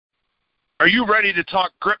Are you ready to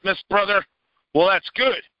talk Gripmas, brother? Well, that's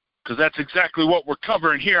good, because that's exactly what we're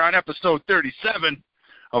covering here on episode 37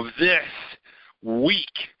 of This Week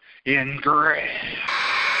in Grip.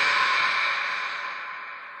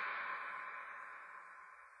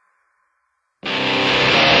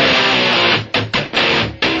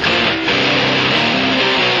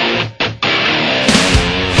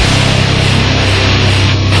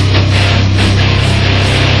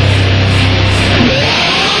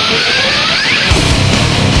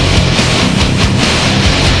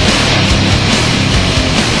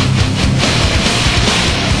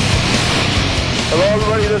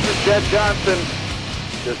 This is Jedd Johnson.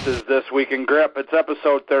 This is This Week in Grip. It's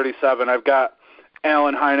episode 37. I've got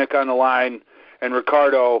Alan Heineck on the line, and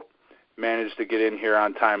Riccardo managed to get in here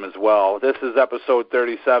on time as well. This is episode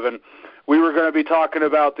 37. We were going to be talking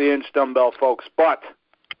about the inch dumbbell, folks, but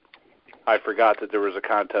I forgot that there was a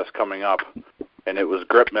contest coming up, and it was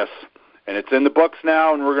Gripmas. And it's in the books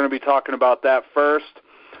now, and we're going to be talking about that first.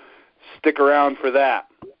 Stick around for that.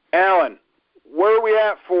 Alan, where are we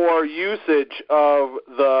at for usage of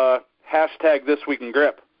the hashtag This Week in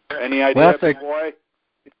Grip? Any idea, boy?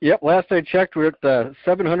 Yep, last I checked, we're at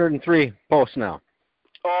 703 posts now.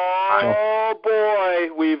 Oh,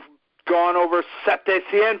 boy. We've gone over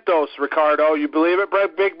 700, Riccardo. You believe it,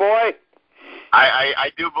 big boy? I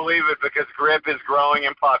do believe it because Grip is growing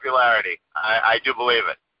in popularity. I do believe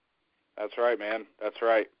it. That's right, man. That's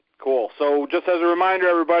right. Cool. So just as a reminder,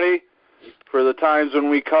 everybody, for the times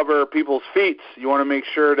when we cover people's feats, you want to make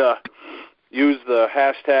sure to use the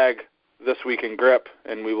hashtag This Week in Grip,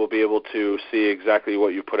 and we will be able to see exactly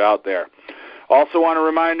what you put out there. Also want to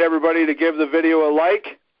remind everybody to give the video a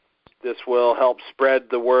like. This will help spread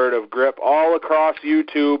the word of Grip all across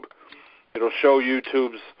YouTube. It'll show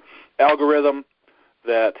YouTube's algorithm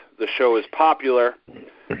that the show is popular,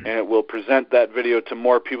 and it will present that video to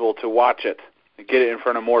more people to watch it. Get it in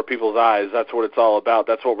front of more people's eyes. That's what it's all about.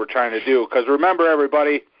 That's what we're trying to do. Because remember,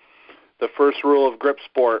 everybody, the first rule of Grip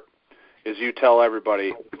Sport is you tell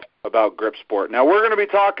everybody about Grip Sport. Now, we're going to be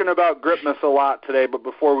talking about Gripmas a lot today, but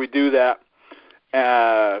before we do that,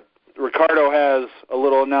 Riccardo has a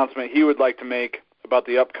little announcement he would like to make about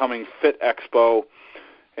the upcoming Fit Expo.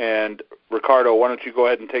 And, Riccardo, why don't you go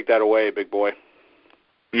ahead and take that away, big boy?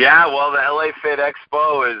 Yeah, well, the LA Fit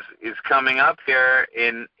Expo is coming up here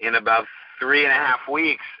in about 3.5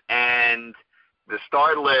 weeks, and the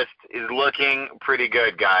start list is looking pretty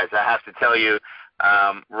good, guys. I have to tell you,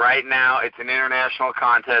 right now it's an international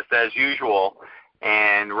contest as usual,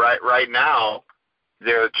 and right now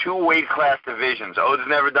there are 2 weight class divisions. Ode's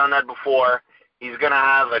never done that before. He's going to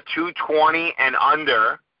have a 220 and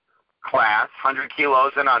under class, 100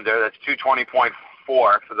 kilos and under. That's 220.4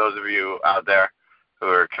 for those of you out there who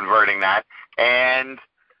are converting that, and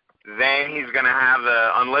then he's going to have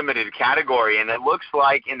the unlimited category, and it looks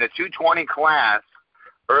like in the 220 class,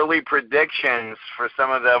 early predictions for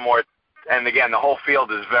some of the more, and again, the whole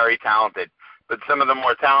field is very talented, but some of the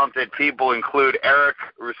more talented people include Eric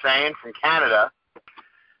Roussain from Canada,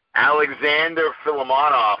 Alexander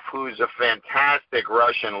Filimonov, who's a fantastic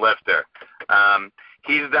Russian lifter.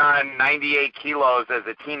 He's done 98 kilos as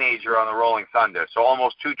a teenager on the Rolling Thunder, so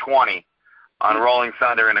almost 220 on Rolling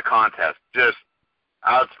Thunder in a contest. Just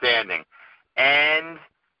outstanding. And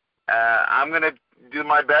I'm going to do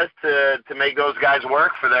my best to make those guys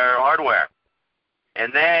work for their hardware.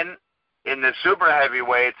 And then in the super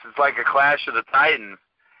heavyweights, it's like a clash of the titans.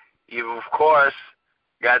 You've, of course,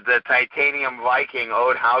 got the titanium Viking,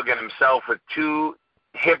 Ode Haugen himself, with 2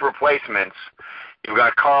 hip replacements. You've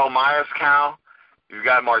got Carl Myerscough. You've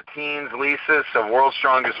got Martins Lisis of World's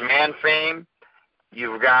Strongest Man fame.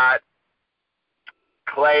 You've got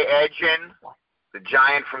Clay Edgen, the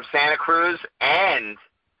giant from Santa Cruz, and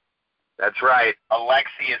that's right,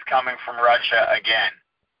 Alexei is coming from Russia again.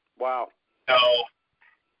 Wow. So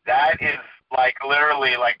that is like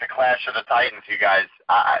literally like the clash of the titans, you guys.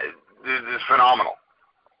 This is phenomenal.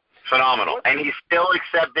 Phenomenal. And he's still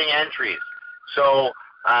accepting entries. So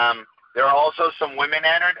there are also some women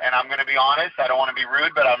entered, and I'm going to be honest, I don't want to be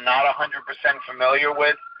rude, but I'm not 100% familiar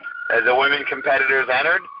with the women competitors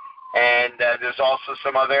entered. And there's also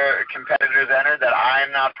some other competitors entered that I'm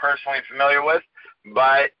not personally familiar with,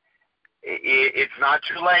 but it's not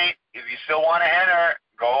too late. If you still want to enter,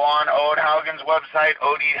 go on Ode Haugen's website,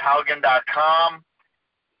 odehaugen.com,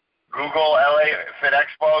 Google LA Fit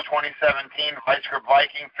Expo 2017 Vice Grip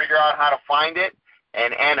Viking, figure out how to find it,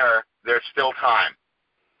 and enter. There's still time.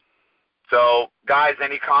 So, guys,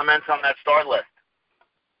 any comments on that start list?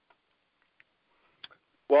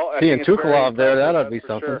 Well, seeing Tukulov there, that ought to be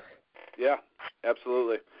something. Sure. Yeah,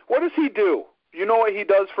 absolutely. What does he do? you know what he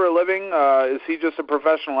does for a living? Is he just a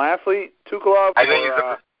professional athlete, Tukulov? I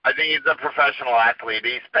think he's a professional athlete.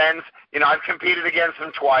 He spends, I've competed against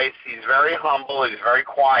him twice. He's very humble. He's very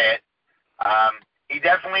quiet. He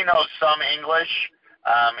definitely knows some English.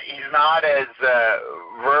 He's not as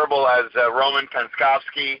verbal as Roman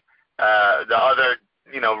Penskovsky, the other,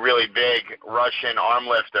 really big Russian arm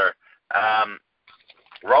lifter.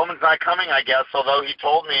 Roman's not coming, I guess, although he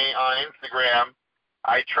told me on Instagram,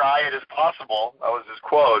 I try it as possible. That was his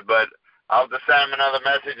quote, but I'll just send him another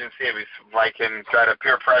message and see if I can try to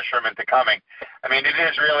peer pressure him into coming. I mean, it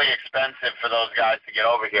is really expensive for those guys to get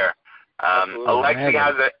over here. Alexi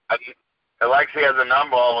has a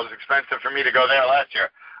number. Well, it was expensive for me to go there last year.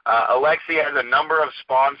 Alexi has a number of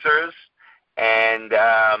sponsors, and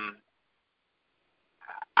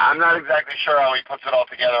I'm not exactly sure how he puts it all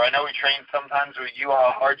together. I know he trains sometimes with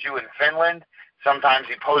Juha Harju in Finland. Sometimes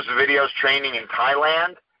he posts videos training in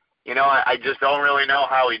Thailand. I just don't really know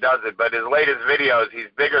how he does it. But his latest videos, he's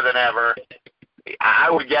bigger than ever. I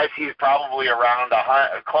would guess he's probably around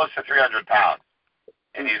close to 300 pounds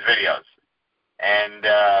in these videos. And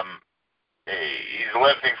he's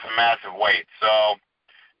lifting some massive weight. So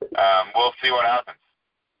we'll see what happens.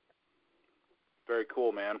 Very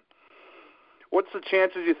cool, man. What's the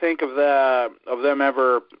chances you think of them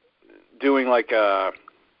ever doing like a?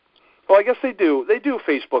 Well, I guess they do. They do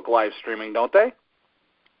Facebook live streaming, don't they?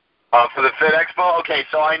 For the Fit Expo? Okay,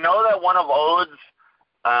 so I know that one of Ode's,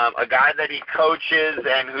 a guy that he coaches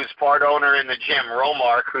and who's part owner in the gym,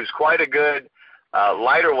 Romark, who's quite a good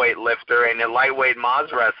lighter weight lifter and a lightweight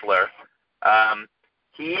Moz wrestler,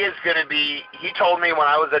 he told me when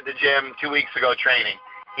I was at the gym 2 weeks ago training,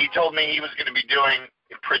 he told me he was going to be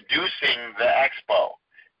producing the expo.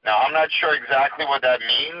 Now, I'm not sure exactly what that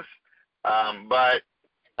means, but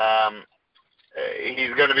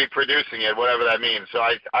he's going to be producing it, whatever that means. So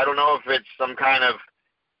I don't know if it's some kind of,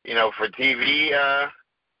 for TV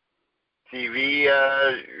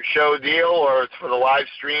show deal or it's for the live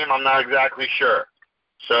stream. I'm not exactly sure.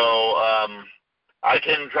 So I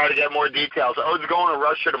can try to get more details. Ode's going to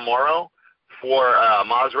Russia tomorrow for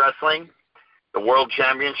Moz Wrestling, the World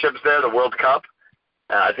Championships there, the World Cup.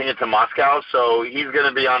 I think it's in Moscow. So he's going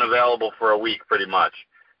to be unavailable for a week pretty much.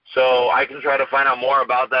 So I can try to find out more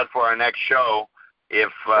about that for our next show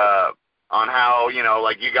on how,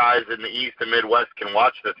 like you guys in the East and Midwest can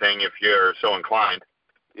watch the thing if you're so inclined.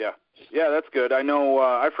 Yeah. Yeah, that's good. I know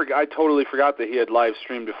I totally forgot that he had live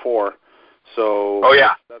streamed before. So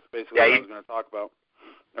that's basically what I was going to talk about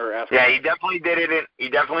or ask. Yeah, he definitely did it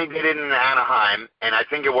in Anaheim, and I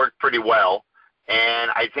think it worked pretty well.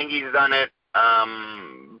 And I think he's done it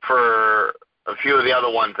for a few of the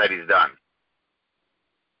other ones that he's done.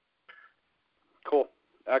 Cool.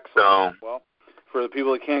 Excellent. Well, for the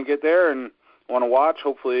people that can't get there and want to watch,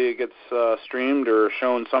 hopefully it gets streamed or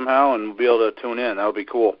shown somehow and we'll be able to tune in. That would be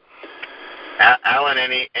cool. Alan,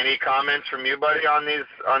 any comments from you, buddy, on this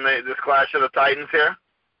Clash of the Titans here?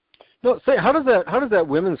 No, say how does that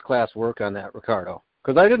women's class work on that, Riccardo?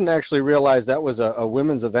 Because I didn't actually realize that was a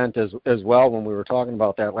women's event as well when we were talking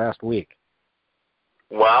about that last week.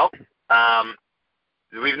 Well,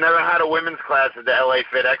 we've never had a women's class at the LA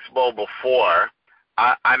Fit Expo before.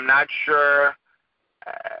 I'm not sure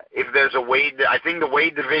if there's a weight. I think the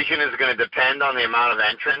weight division is going to depend on the amount of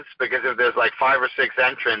entrants, because if there's like 5 or 6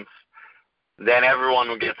 entrants, then everyone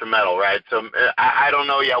will get a medal, right? So I don't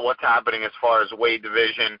know yet what's happening as far as weight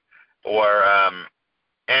division or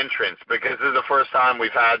entrance, because this is the first time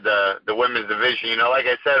we've had the women's division. Like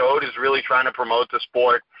I said, Ode is really trying to promote the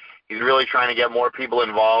sport. He's really trying to get more people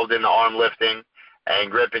involved in the arm lifting and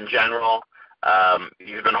grip in general.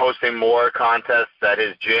 He's been hosting more contests at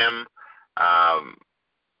his gym.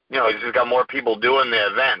 He's just got more people doing the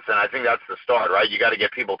events, and I think that's the start, right? You got to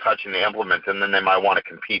get people touching the implements, and then they might want to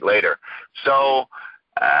compete later. So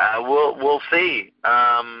we'll see.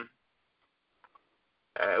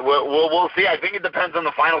 We'll see. I think it depends on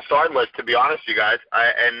the final start list, to be honest, you guys.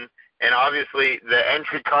 And obviously the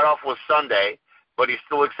entry cutoff was Sunday, but he's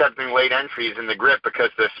still accepting late entries in the grip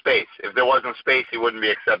because there's space. If there wasn't space, he wouldn't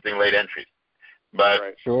be accepting late entries. But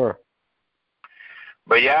right. Sure.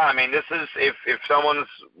 But yeah, I mean, this is if someone's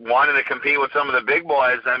wanting to compete with some of the big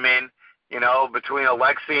boys. I mean, between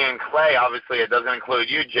Alexi and Clay, obviously it doesn't include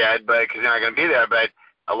you, Jedd, but because you're not going to be there. But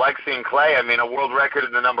Alexi and Clay, I mean, a world record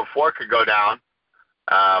in the number 4 could go down.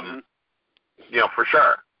 For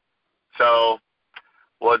sure. So,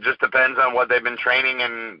 well, it just depends on what they've been training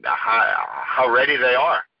and how ready they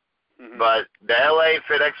are. Mm-hmm. But the LA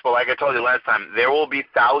Fit Expo, like I told you last time, there will be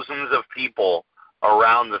thousands of people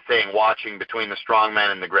around the thing watching between the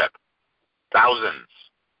strongman and the grip. Thousands.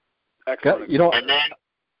 Excellent. And then,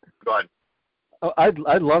 go ahead.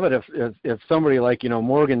 I'd love it if somebody like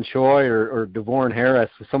Morgan Choi or DeVorn Harris,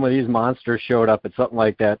 some of these monsters showed up at something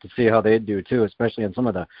like that to see how they'd do too, especially in some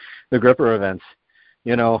of the gripper events.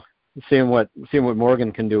 Seeing what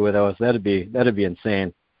Morgan can do with those, that'd be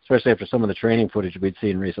insane, especially after some of the training footage we'd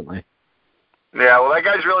seen recently. Yeah, well, that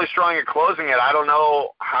guy's really strong at closing it. I don't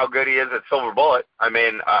know how good he is at silver bullet. I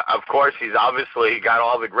mean, of course, he's obviously got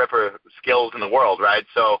all the gripper skills in the world, right?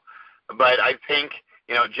 So, but I think,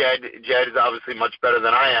 Jedd is obviously much better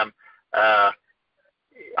than I am.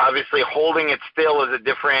 Obviously, holding it still is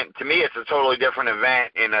to me, it's a totally different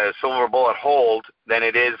event in a silver bullet hold than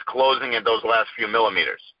it is closing at those last few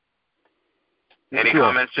millimeters. Any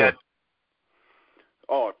comments, Jedd?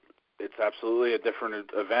 Oh, it's absolutely a different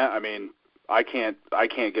event. I mean, I can't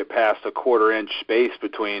get past a 1/4 inch space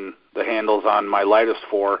between the handles on my lightest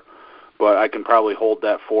 4, but I can probably hold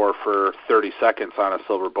that 4 for 30 seconds on a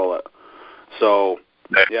silver bullet. So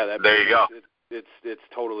yeah, there you go. It's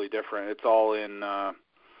totally different. It's all in.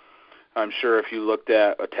 I'm sure if you looked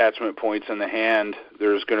at attachment points in the hand,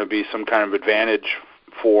 there's going to be some kind of advantage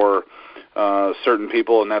for certain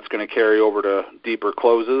people, and that's going to carry over to deeper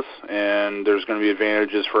closes, and there's going to be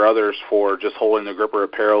advantages for others for just holding the gripper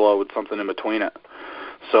at parallel with something in between it.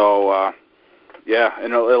 So, yeah,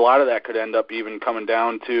 and a lot of that could end up even coming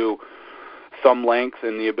down to thumb length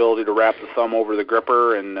and the ability to wrap the thumb over the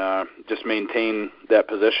gripper and just maintain that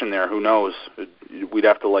position there. Who knows? We'd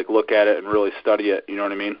have to look at it and really study it. You know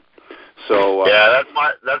what I mean? So yeah,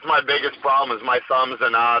 that's my biggest problem is my thumbs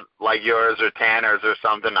are not like yours or Tanner's or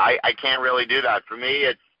something. I can't really do that. For me,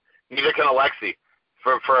 it's neither can Alexi.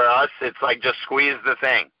 For us, it's like just squeeze the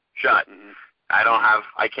thing shut. Mm-hmm.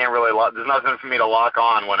 I can't really there's nothing for me to lock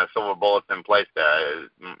on when a silver bullet's in place there.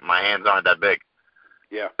 My hands aren't that big.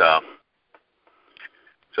 Yeah.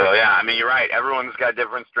 So yeah, I mean, you're right. Everyone's got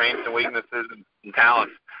different strengths and weaknesses and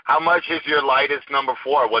talents. How much is your lightest number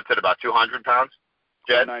 4? What's it, about 200 pounds?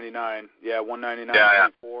 Jedd? 199. Yeah,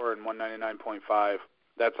 199.4 and 199.5.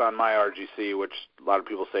 That's on my RGC, which a lot of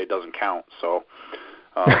people say doesn't count. So,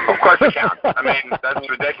 of course it counts. I mean, that's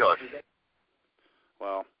ridiculous.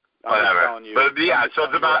 Well, whatever. Telling you, but yeah, so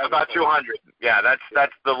it's about 200. Yeah,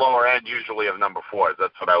 that's the lower end usually of number 4s.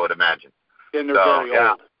 That's what I would imagine. And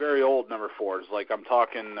they're very old number 4s. Like I'm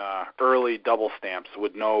talking early double stamps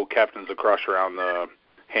with no Captains of Crush around the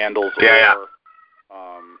handles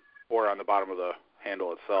or on the bottom of the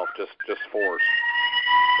handle itself, just 4s.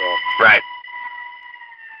 So. Right.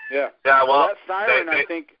 Yeah. Yeah. Well, that siren, I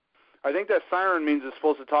think that siren means we're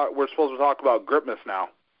supposed to talk about Gripmas now.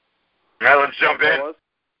 Yeah, let's jump in.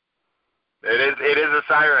 It is a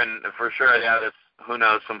siren for sure. Yeah, who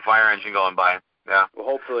knows, some fire engine going by. Yeah. Well,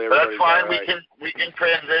 hopefully but that's fine. Right. We can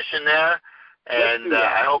transition there, and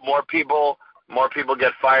I hope more people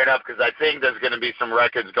get fired up because I think there's going to be some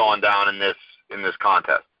records going down in this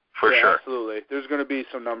contest for sure. Absolutely. There's going to be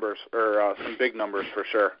some numbers or some big numbers for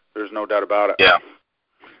sure. There's no doubt about it. Yeah.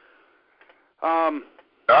 All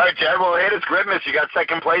right, Jedd. Well, hey, it's Gripmas. You got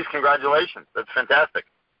second place. Congratulations. That's fantastic.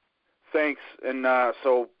 Thanks. And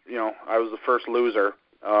so I was the first loser.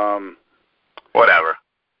 Whatever.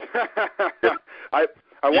 I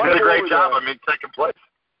you did a great job. I mean, second place.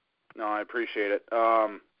 No, I appreciate it.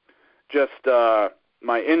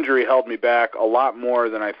 My injury held me back a lot more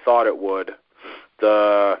than I thought it would.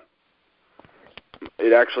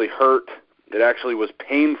 It actually hurt. It actually was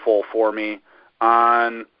painful for me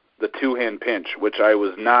on the 2-hand pinch, which I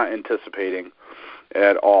was not anticipating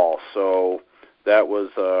at all. So that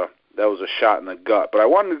was a shot in the gut. But I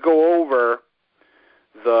wanted to go over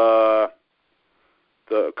the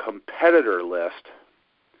competitor list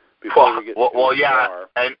before we get to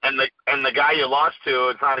and the guy you lost to,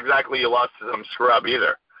 it's not exactly you lost to some scrub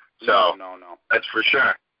either. So no. That's for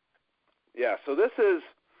sure. Yeah, so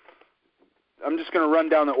I'm just going to run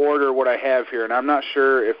down the order what I have here, and I'm not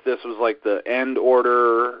sure if this was like the end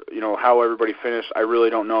order, how everybody finished. I really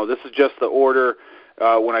don't know. This is just the order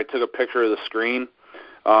when I took a picture of the screen.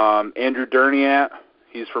 Andrew Derniat,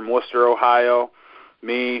 he's from Worcester, Ohio.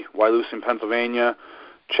 Me, Wyalusing, Pennsylvania.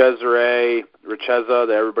 Cesare Richeza,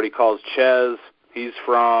 that everybody calls Ches. He's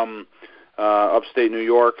from upstate New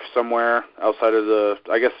York, somewhere outside of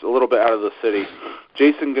I guess a little bit out of the city.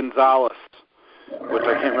 Jason Gonzalez, which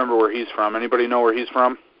I can't remember where he's from. Anybody know where he's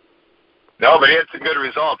from? No, but he had some good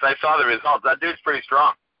results. I saw the results. That dude's pretty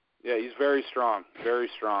strong. Yeah, he's very strong, very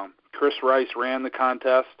strong. Chris Rice ran the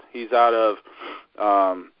contest. He's out of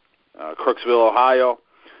Crooksville, Ohio.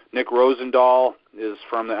 Nick Rosendahl is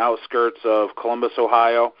from the outskirts of Columbus,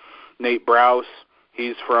 Ohio. Nate Browse,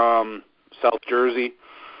 he's from South Jersey.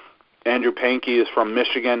 Andrew Pankey is from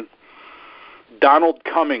Michigan. Donald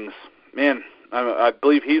Cummings, man, I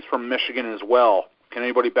believe he's from Michigan as well. Can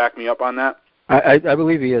anybody back me up on that? I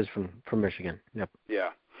believe he is from Michigan. Yep. Yeah.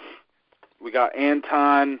 We got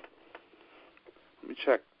Anton. Let me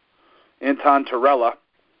check. Anton Torella,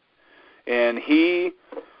 and he's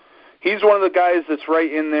one of the guys that's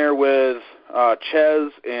right in there with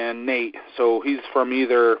Ches and Nate. So he's from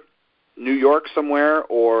either New York somewhere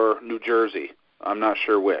or New Jersey. I'm not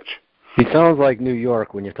sure which. He sounds like New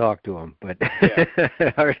York when you talk to him, but yeah.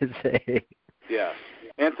 hard to say. Yeah.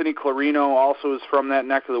 Anthony Clarino also is from that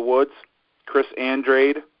neck of the woods. Chris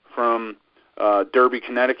Andrade from Derby,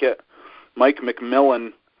 Connecticut. Mike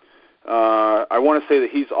McMillan, I want to say that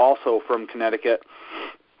he's also from Connecticut.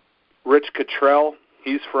 Rich Cottrell,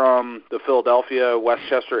 he's from the Philadelphia,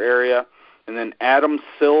 Westchester area. And then Adam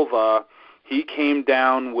Silva, he came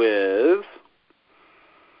down with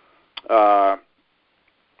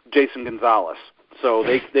Jason Gonzalez. So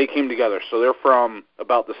they came together. So they're from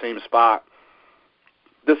about the same spot.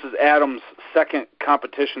 This is Adam's second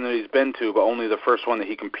competition that he's been to, but only the first one that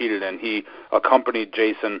he competed in. He accompanied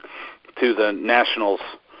Jason to the Nationals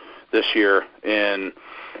this year in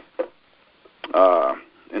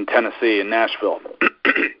Tennessee, in Nashville.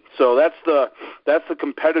 So that's the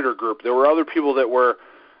competitor group. There were other people that were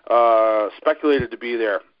speculated to be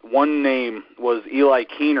there. One name was Eli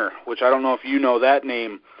Keener, which I don't know if you know that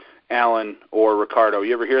name, Alan or Riccardo.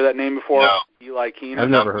 You ever hear that name before? No. Eli Keener? I've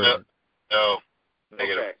never heard of it. No.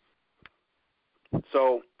 Negative. Okay.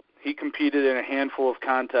 So he competed in a handful of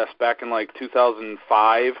contests back in like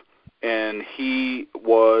 2005, and he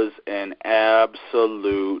was an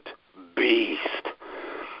absolute beast.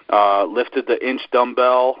 Lifted the inch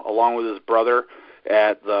dumbbell along with his brother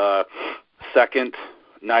at the second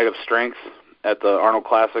night of strength at the Arnold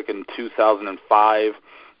Classic in 2005.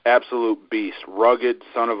 Absolute beast. Rugged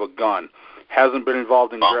son of a gun. Hasn't been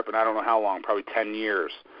involved in grip in I don't know how long, probably 10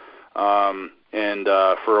 years. And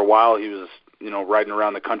for a while he was, riding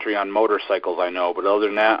around the country on motorcycles, I know. But other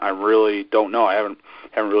than that, I really don't know. I haven't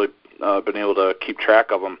really been able to keep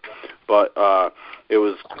track of him. But I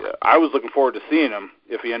was looking forward to seeing him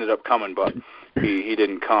if he ended up coming, but he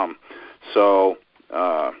didn't come. So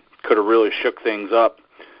could have really shook things up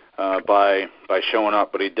by showing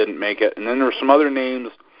up, but he didn't make it. And then there were some other names.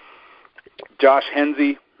 Josh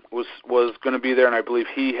Hensey was going to be there, and I believe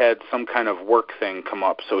he had some kind of work thing come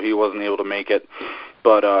up, so he wasn't able to make it.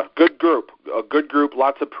 But a good group,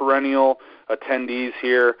 lots of perennial attendees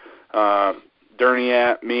here.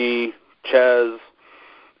 Derniat, me, Ches.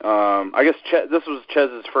 I guess this was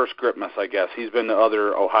Chez's first Gripmas, I guess. He's been to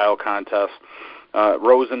other Ohio contests.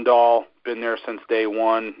 Rosendahl, been there since day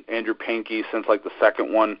one. Andrew Pankey since like the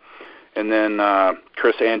second one. And then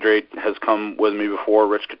Chris Andrade has come with me before.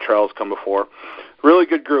 Rich Cottrell's come before. Really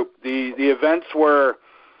good group. The events were,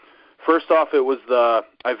 first off, it was the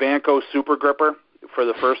Ivanko Super Gripper for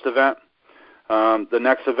the first event. The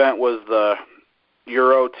next event was the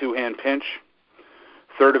Euro two-hand pinch.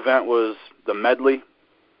 Third event was the medley.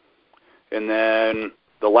 And then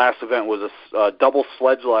the last event was a double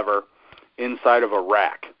sledge lever inside of a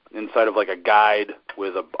rack, inside of like a guide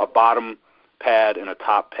with a bottom pad and a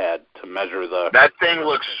top pad to measure the... That thing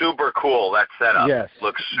looks super cool, that setup. Yes.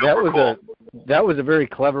 Looks super cool. That was a very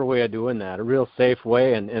clever way of doing that, a real safe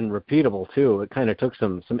way and repeatable, too. It kind of took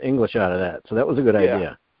some English out of that, so that was a good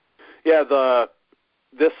idea. Yeah,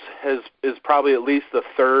 this is probably at least the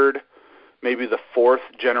third, maybe the fourth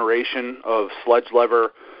generation of sledge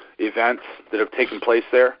lever events that have taken place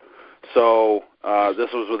there. So this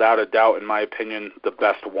was without a doubt, in my opinion, the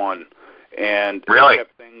best one. And really?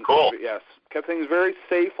 Kept things, cool. Yes. Kept things very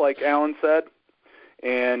safe, like Alan said.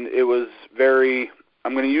 And it was very,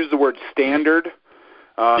 I'm going to use the word standard.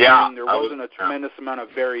 Meaning there wasn't a tremendous amount of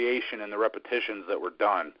variation in the repetitions that were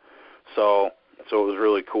done. So it was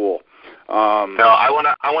really cool. So I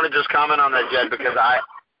want to just comment on that, Jedd, because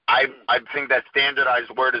I think that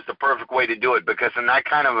standardized word is the perfect way to do it, because in that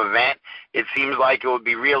kind of event, it seems like it would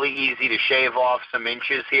be really easy to shave off some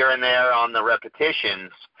inches here and there on the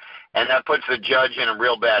repetitions, and that puts the judge in a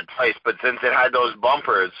real bad place. But since it had those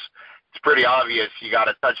bumpers, it's pretty obvious you got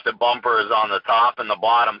to touch the bumpers on the top and the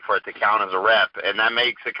bottom for it to count as a rep, and that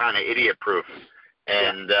makes it kind of idiot-proof.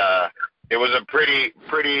 And it was a pretty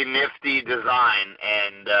nifty design,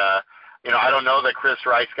 and I don't know the Chris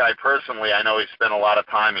Rice guy personally. I know he's spent a lot of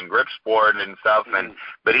time in grip sport and stuff,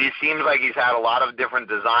 but he seems like he's had a lot of different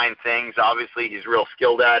design things. Obviously, he's real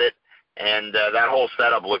skilled at it, and that whole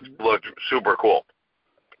setup looked super cool.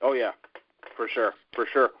 Oh, yeah, for sure.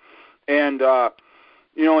 And,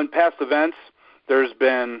 in past events,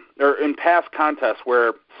 in past contests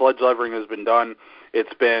where sledge levering has been done,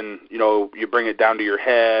 it's been, you bring it down to your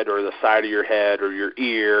head or the side of your head or your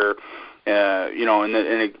ear,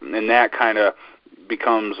 and that kind of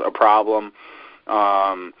becomes a problem.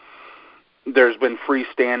 There's been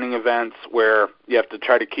freestanding events where you have to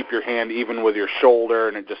try to keep your hand even with your shoulder,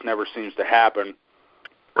 and it just never seems to happen.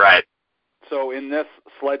 Right. So in this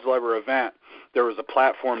sledge lever event, there was a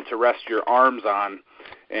platform to rest your arms on,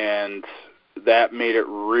 and that made it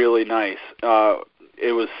really nice.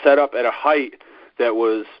 It was set up at a height that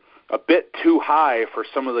was a bit too high for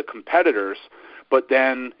some of the competitors, but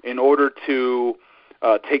then in order to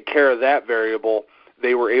take care of that variable,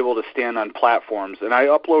 they were able to stand on platforms. And I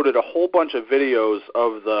uploaded a whole bunch of videos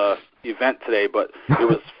of the event today, but it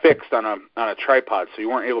was fixed on a tripod, so you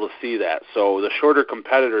weren't able to see that. So the shorter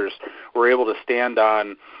competitors were able to stand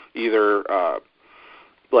on either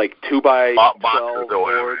like 2x12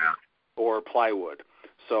 board or plywood.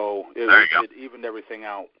 So it evened everything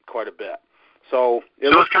out quite a bit. So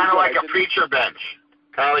it's kind of like a preacher bench.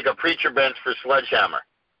 Kind of like a preacher bench for sledgehammer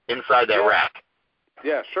inside that rack.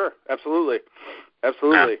 Yeah, sure. Absolutely.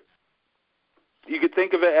 Absolutely. You could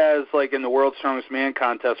think of it as like in the World's Strongest Man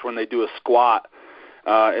contest when they do a squat,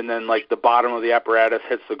 and then like the bottom of the apparatus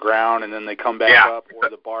hits the ground and then they come back up, or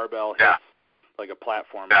the barbell hits like a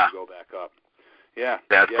platform and you go back up. Yeah,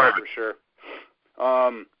 that's perfect. For sure.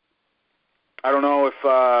 I don't know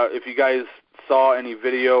if you guys saw any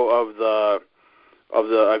video of the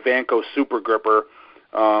Ivanko Super Gripper.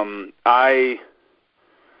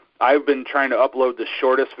 I've been trying to upload the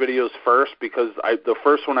shortest videos first because the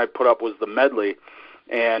first one I put up was the medley,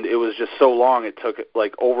 and it was just so long it took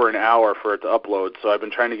like over an hour for it to upload. So I've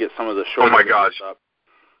been trying to get some of the shorter videos up.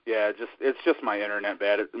 Yeah, it's just my internet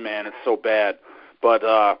man. It's so bad. But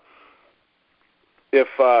if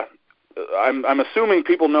I'm assuming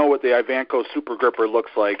people know what the Ivanko Super Gripper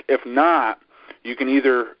looks like. If not, you can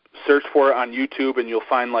either search for it on YouTube and you'll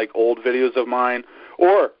find like old videos of mine,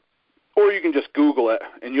 or you can just Google it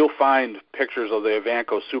and you'll find pictures of the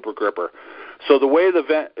Ivanko Super Gripper. So the way the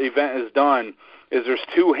event is done is there's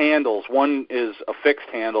two handles. One is a fixed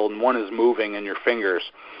handle and one is moving in your fingers.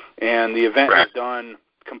 And the event is done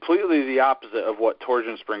completely the opposite of what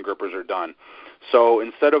torsion spring grippers are done. So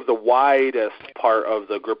instead of the widest part of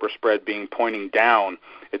the gripper spread being pointing down,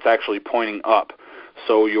 it's actually pointing up.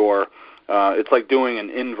 So it's like doing an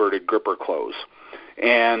inverted gripper close.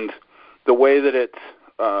 And the way that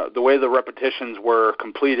the way the repetitions were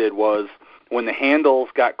completed was when the handles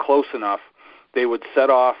got close enough, they would set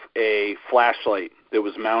off a flashlight that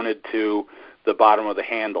was mounted to the bottom of the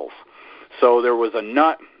handles. So there was a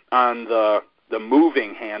nut on the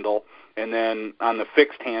moving handle, and then on the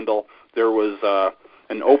fixed handle there was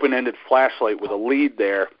an open-ended flashlight with a lead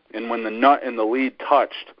there, and when the nut and the lead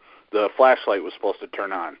touched, the flashlight was supposed to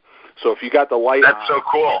turn on. So if you got the light on... That's so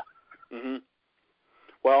cool. Mm-hmm.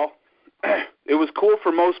 Well, it was cool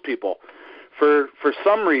for most people. For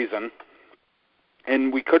some reason,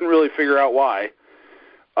 and we couldn't really figure out why,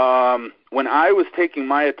 when I was taking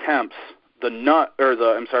my attempts, the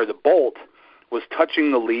bolt was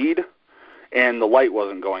touching the lead, and the light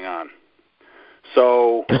wasn't going on.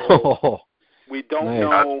 So we don't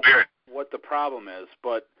know what the problem is,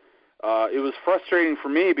 but it was frustrating for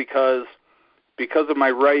me because of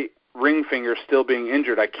my right ring finger still being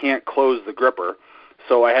injured, I can't close the gripper.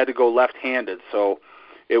 So I had to go left-handed. So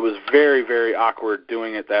it was very, very awkward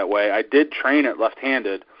doing it that way. I did train it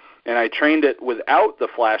left-handed, and I trained it without the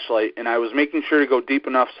flashlight, and I was making sure to go deep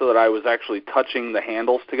enough so that I was actually touching the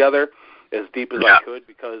handles together as deep as I could,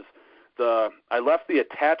 because I left the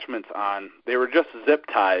attachments on. They were just zip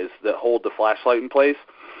ties that hold the flashlight in place,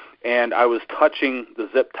 and I was touching the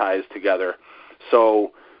zip ties together.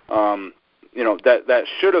 So, that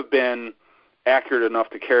should have been accurate enough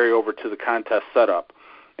to carry over to the contest setup.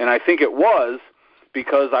 And I think it was,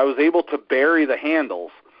 because I was able to bury the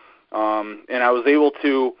handles, and I was able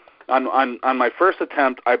to, on my first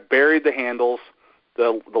attempt, I buried the handles,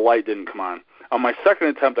 the light didn't come on. On my second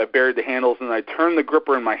attempt, I buried the handles, and I turned the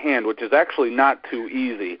gripper in my hand, which is actually not too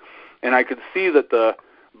easy, and I could see that the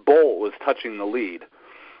bolt was touching the lead,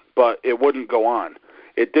 but it wouldn't go on.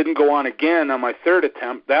 It didn't go on again on my third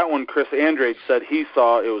attempt. That one, Chris Andrade said he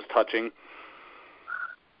saw it was touching.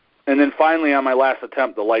 And then finally, on my last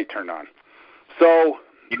attempt, the light turned on. So,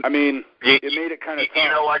 I mean, it made it kind of tough. You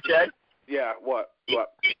know what, Jedd? Yeah, what?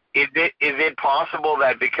 Is it possible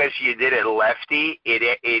that because you did it lefty,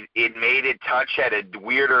 it made it touch at a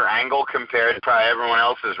weirder angle compared to probably everyone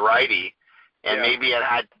else's righty, and maybe it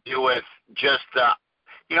had to do with just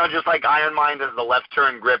just like Iron Mind has the left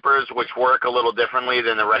turn grippers, which work a little differently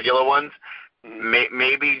than the regular ones. Mm-hmm.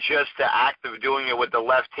 Maybe just the act of doing it with the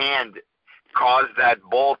left hand caused that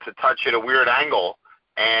bolt to touch at a weird angle,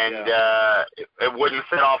 and it wouldn't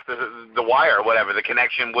set off the wire or whatever. The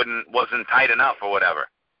connection wasn't tight enough or whatever.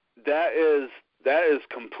 That is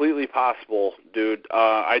completely possible, dude.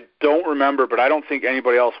 I don't remember, but I don't think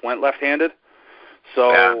anybody else went left-handed.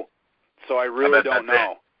 So I really don't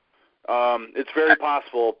know. It's very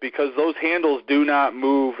possible because those handles do not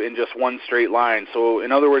move in just one straight line. So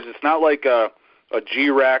in other words, it's not like a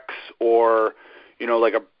G-Rex or,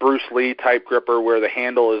 like a Bruce Lee type gripper where the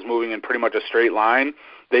handle is moving in pretty much a straight line.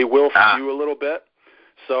 They will skew a little bit.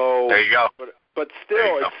 So there you go. But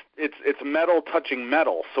still, it's metal touching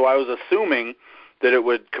metal. So I was assuming that it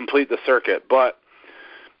would complete the circuit, but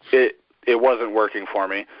it wasn't working for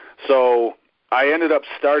me. So I ended up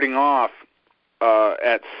starting off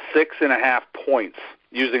at 6.5 points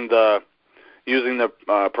using the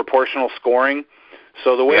proportional scoring.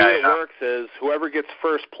 So the way it works is whoever gets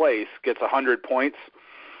first place gets 100 points,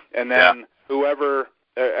 and then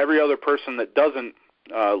every other person that doesn't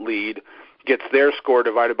lead gets their score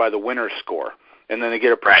divided by the winner's score, and then they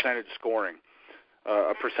get a percentage scoring,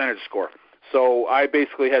 a percentage score. So I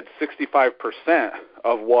basically had 65%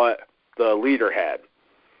 of what the leader had.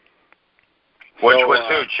 Which was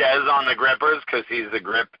who? Ches on the grippers, because he's the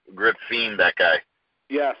grip fiend, that guy.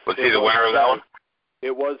 Yes. Was he the winner of that one?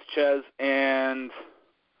 It was Ches, and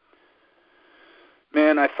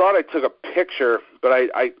man, I thought I took a picture, but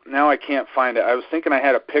I now I can't find it. I was thinking I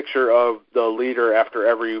had a picture of the leader after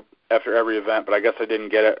every event, but I guess I didn't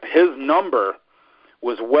get it. His number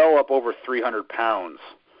was well up over 300 pounds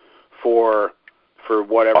for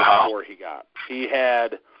whatever score he got. He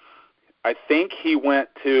had, I think he went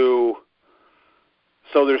to.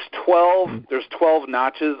 So there's 12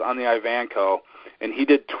 notches on the Ivanko, and he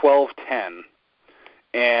did 1210,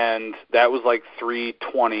 and that was like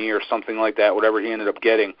 320 or something like that, whatever he ended up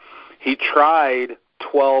getting. He tried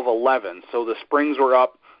 1211, so the springs were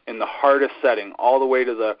up in the hardest setting, all the way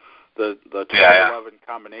to the 1211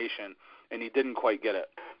 combination, and he didn't quite get it.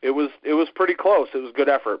 It was pretty close. It was good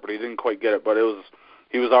effort, but he didn't quite get it. But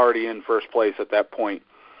he was already in first place at that point.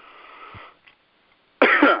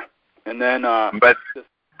 And then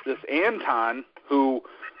this Anton, who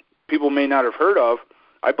people may not have heard of,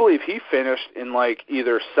 I believe he finished in like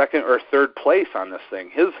either second or third place on this thing.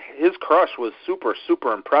 His crush was super,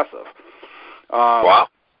 super impressive. Wow.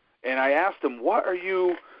 And I asked him, what are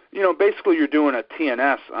you, basically you're doing a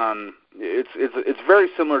TNS on, it's very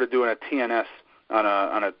similar to doing a TNS on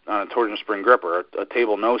a torsion spring gripper, a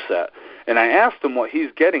table no set. And I asked him what he's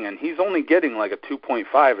getting, and he's only getting like a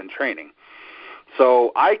 2.5 in training.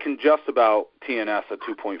 So I can just about TNS a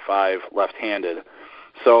 2.5 left-handed.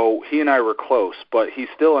 So he and I were close, but he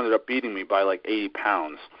still ended up beating me by like 80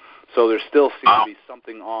 pounds. So there still seems to be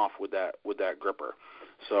something off with that gripper.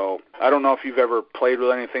 So I don't know if you've ever played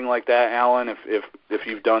with anything like that, Alan. If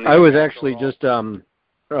you've done. I was actually just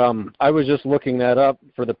I was just looking that up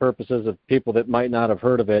for the purposes of people that might not have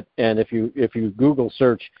heard of it. And if you Google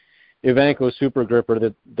search Ivanko Super Gripper,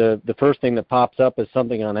 the first thing that pops up is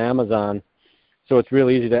something on Amazon. So it's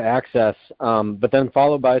really easy to access, but then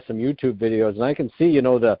followed by some YouTube videos, and I can see,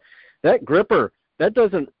 that gripper that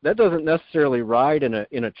doesn't necessarily ride in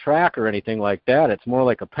a track or anything like that. It's more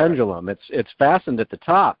like a pendulum. It's fastened at the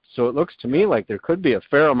top, so it looks to me like there could be a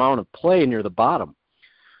fair amount of play near the bottom.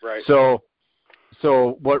 Right. So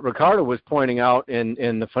what Riccardo was pointing out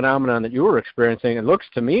in the phenomenon that you were experiencing, it looks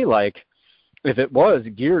to me like if it was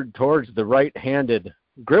geared towards the right-handed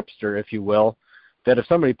gripster, if you will, that if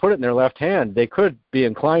somebody put it in their left hand, they could be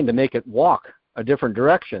inclined to make it walk a different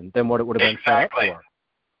direction than what it would have been set up for.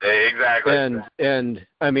 Exactly. And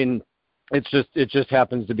I mean, it just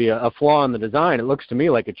happens to be a flaw in the design. It looks to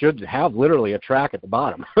me like it should have literally a track at the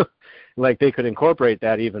bottom, like they could incorporate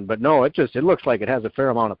that even. But no, it looks like it has a fair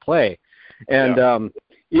amount of play. And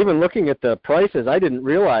even looking at the prices, I didn't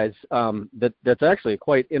realize that's actually a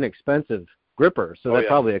quite inexpensive gripper. So that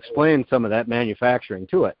probably explains some of that manufacturing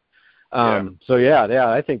to it. So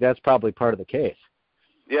I think that's probably part of the case.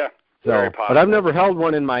 Yeah. So, but I've never held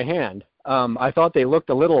one in my hand. I thought they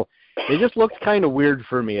just looked kind of weird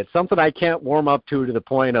for me. It's something I can't warm up to the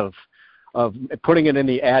point of putting it in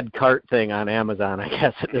the ad cart thing on Amazon, I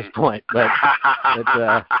guess, at this point. But it's,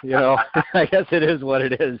 I guess it is what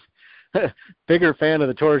it is. Bigger fan of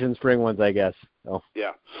the torsion spring ones, I guess. So.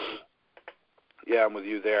 Yeah. Yeah, I'm with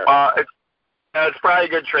you there. It's probably a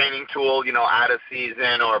good training tool, out of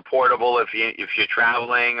season or portable if you're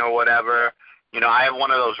traveling or whatever. I have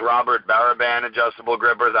one of those Robert Baraban adjustable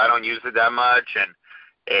grippers. I don't use it that much, and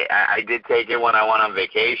I did take it when I went on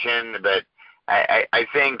vacation. But I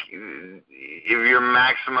think if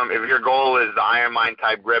your goal is the Iron Mine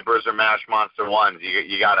type grippers or Mash Monster ones,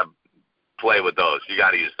 you got to play with those. You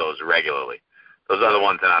got to use those regularly. Those other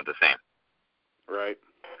ones are not the same. Right.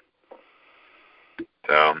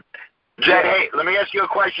 So, Jedd, hey, let me ask you a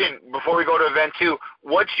question before we go to event 2.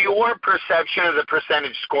 What's your perception of the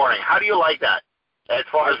percentage scoring? How do you like that as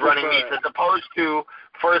far as running meets as opposed to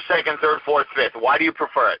first, second, third, fourth, fifth? Why do you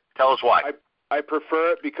prefer it? Tell us why. I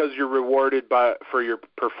prefer it because you're rewarded for your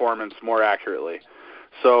performance more accurately.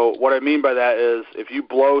 So what I mean by that is if you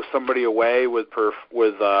blow somebody away with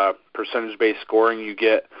percentage-based scoring, you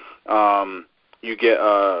get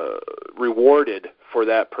rewarded for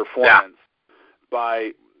that performance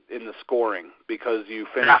in the scoring because you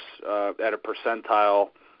finish at a percentile,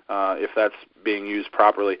 if that's being used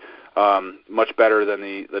properly, much better than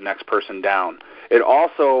the next person down. It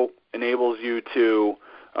also enables you to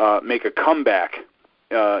make a comeback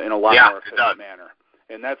in a lot more efficient manner.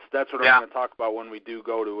 And that's what I'm going to talk about when we do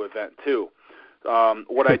go to event 2.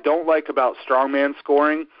 What I don't like about strongman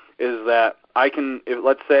scoring is that I can,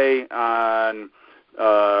 let's say on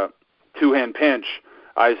two-hand pinch,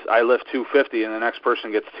 I lift 250 and the next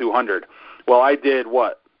person gets 200. Well, I did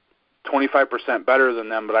 25% better than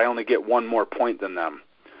them, but I only get 1 more point than them.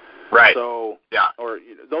 Right. So, or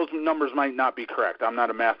those numbers might not be correct. I'm not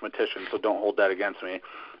a mathematician, so don't hold that against me.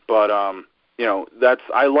 But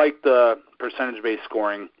I like the percentage-based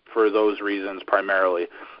scoring for those reasons primarily.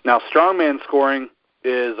 Now, strongman scoring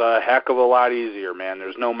is a heck of a lot easier, man.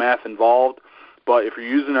 There's no math involved, but if you're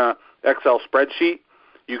using a Excel spreadsheet,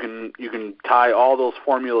 you can tie all those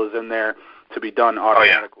formulas in there to be done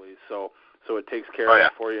automatically. So it takes care of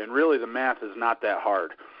that for you. And really, the math is not that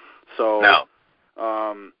hard. So,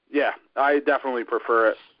 I definitely prefer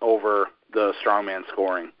it over the strongman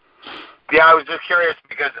scoring. Yeah, I was just curious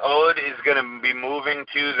because Ode is going to be moving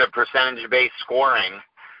to the percentage-based scoring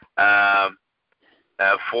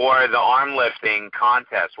for the arm lifting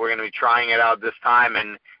contest. We're going to be trying it out this time,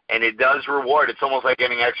 and it does reward. It's almost like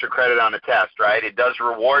getting extra credit on a test, right? It does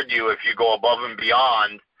reward you if you go above and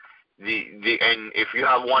beyond and if you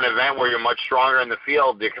have one event where you're much stronger in the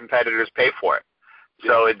field, the competitors pay for it.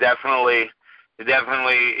 So it definitely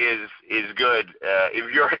is good.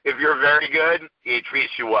 If you're very good, it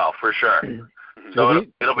treats you well for sure. So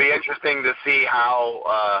it'll be interesting to see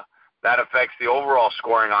how that affects the overall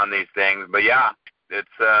scoring on these things. But I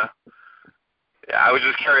was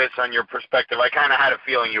just curious on your perspective. I kind of had a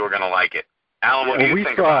feeling you were going to like it. Alan, what do you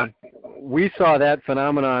think about it? We saw that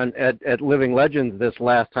phenomenon at Living Legends this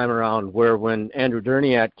last time around, where when Andrew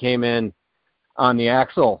Derniat came in on the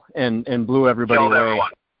axle and blew everybody away.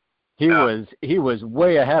 He was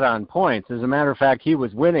way ahead on points. As a matter of fact, he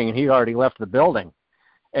was winning and he already left the building.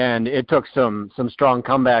 And it took some strong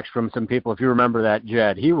comebacks from some people. If you remember that,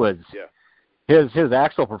 Jedd, he was his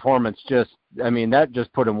axle performance that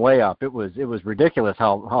just put him way up. It was ridiculous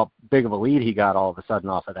how big of a lead he got all of a sudden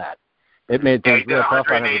off of that. It made things real tough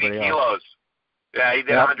on everybody else. Yeah, he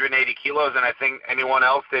did 180 kilos, and I think anyone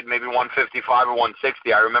else did maybe 155 or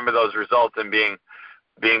 160. I remember those results and being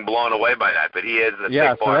blown away by that. But he is a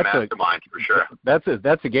big boy mastermind for sure.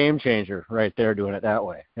 That's a game changer right there, doing it that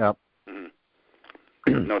way. Yep.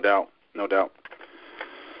 Mm-hmm. No doubt.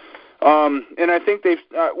 And I think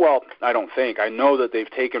I know that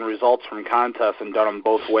they've taken results from contests and done them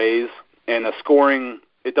both ways. And the scoring,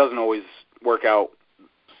 it doesn't always work out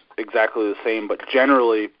exactly the same, but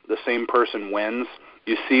generally the same person wins.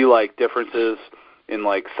 You see differences in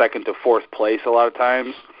second to fourth place a lot of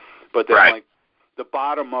times, but then the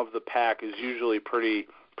bottom of the pack is usually pretty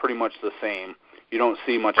much the same. You don't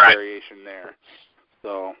see much variation there.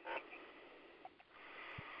 So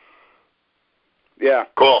yeah.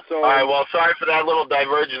 Cool. So, all right, well, sorry for that little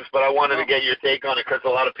divergence, but I wanted to get your take on it because a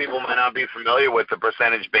lot of people might not be familiar with the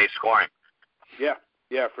percentage-based scoring.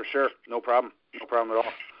 Yeah, for sure. No problem at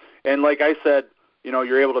all. And like I said,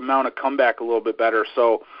 you're able to mount a comeback a little bit better.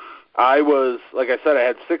 So I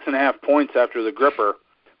had 6.5 points after the gripper,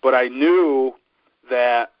 but I knew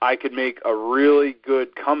that I could make a really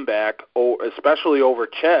good comeback, especially over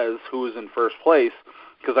Ches, who was in first place,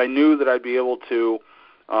 because I knew that I'd be able to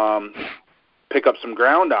pick up some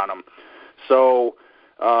ground on him. So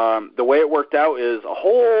the way it worked out is a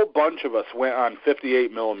whole bunch of us went on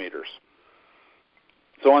 58 millimeters.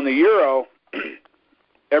 So on the Euro,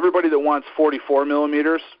 everybody that wants 44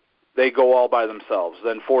 millimeters, they go all by themselves.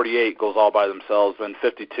 Then 48 goes all by themselves. Then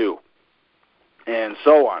 52, and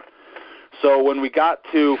so on. So when we got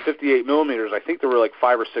to 58 millimeters, I think there were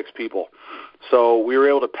 5 or 6 people. So we were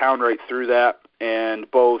able to pound right through that, and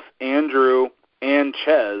both Andrew and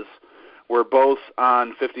Ches were both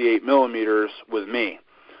on 58 millimeters with me.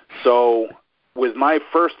 So with my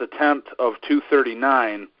first attempt of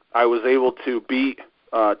 239, I was able to beat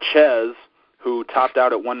Ches, who topped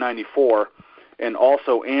out at 194, and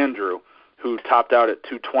also Andrew, who topped out at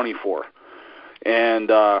 224.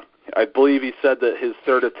 And I believe he said that his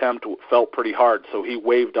third attempt felt pretty hard, so he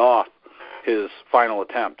waved off his final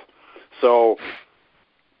attempt. So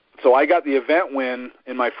I got the event win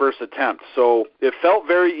in my first attempt. So it felt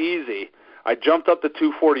very easy. I jumped up to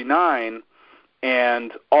 249,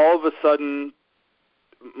 and all of a sudden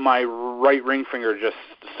my right ring finger just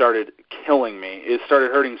started killing me. It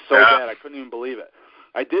started hurting so bad I couldn't even believe it.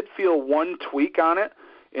 I did feel one tweak on it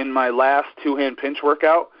in my last two-hand pinch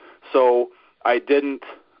workout, so I didn't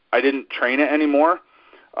train it anymore.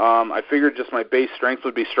 I figured just my base strength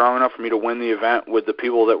would be strong enough for me to win the event with the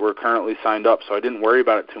people that were currently signed up, so I didn't worry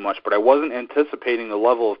about it too much. But I wasn't anticipating the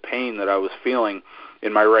level of pain that I was feeling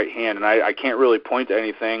in my right hand, and I can't really point to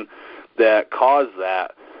anything that caused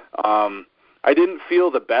that. I didn't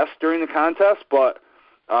feel the best during the contest, but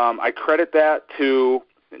I credit that to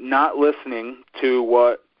not listening to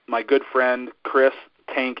what my good friend Chris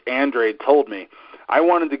Tank Andrade told me. I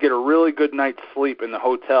wanted to get a really good night's sleep in the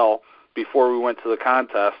hotel before we went to the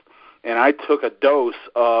contest, and I took a dose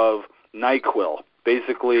of NyQuil,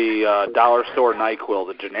 basically dollar store NyQuil,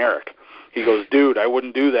 the generic. He goes, dude, I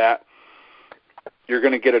wouldn't do that. You're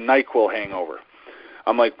going to get a NyQuil hangover.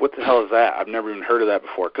 I'm like, what the hell is that? I've never even heard of that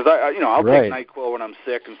before. Because I'll take NyQuil when I'm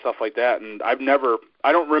sick and stuff like that, and I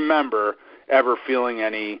don't remember ever feeling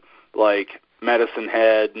any like medicine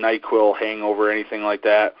head, NyQuil hangover, anything like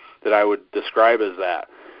that I would describe as that.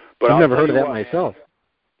 But I've never heard of that myself.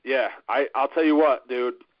 Yeah, I'll tell you what,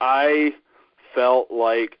 dude. I felt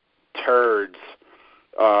like turds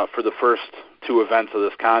for the first two events of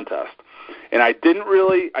this contest, and I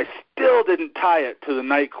still didn't tie it to the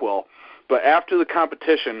NyQuil. But after the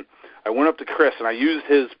competition, I went up to Chris, and I used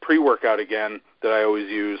his pre-workout again that I always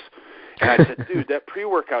use. And I said, dude, that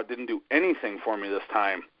pre-workout didn't do anything for me this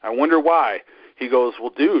time. I wonder why. He goes,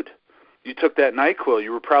 well, dude, you took that NyQuil.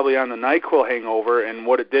 You were probably on the NyQuil hangover, and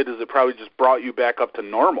what it did is it probably just brought you back up to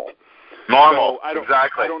normal. Normal, so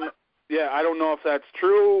exactly. I don't know if that's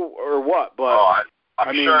true or what, but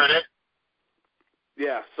I'm sure it is.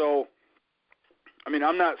 Yeah, so,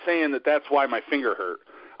 I'm not saying that that's why my finger hurt.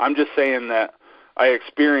 I'm just saying that I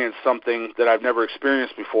experienced something that I've never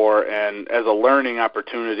experienced before, and as a learning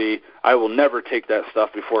opportunity, I will never take that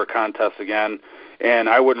stuff before a contest again, and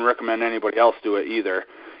I wouldn't recommend anybody else do it either.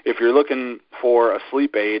 If you're looking for a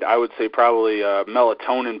sleep aid, I would say probably a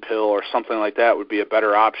melatonin pill or something like that would be a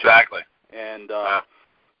better option. Exactly. And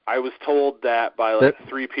I was told that by like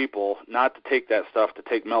 3 people not to take that stuff, to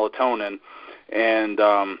take melatonin, and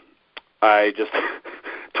I just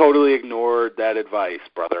totally ignored that advice,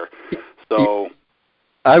 brother. So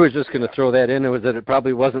I was just going to throw that in. It was that it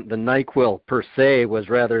probably wasn't the NyQuil per se, was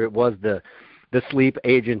rather it was the sleep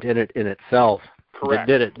agent in itself. Correct.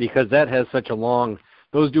 That did it, because that has such a long.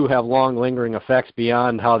 Those do have long lingering effects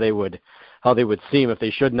beyond how they would seem. If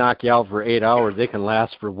they should knock you out for 8 hours, they can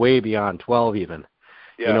last for way beyond 12 even.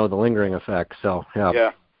 Yeah. The lingering effects. So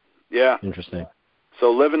yeah. Interesting.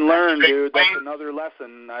 So live and learn, dude. That's another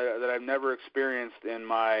lesson that I've never experienced in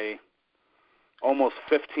my almost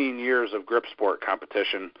 15 years of grip sport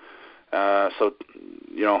competition. So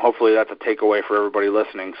hopefully that's a takeaway for everybody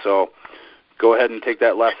listening. So go ahead and take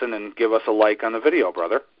that lesson and give us a like on the video,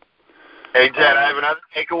 brother. Hey, Jedd, I have another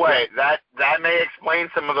takeaway. That may explain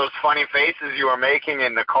some of those funny faces you were making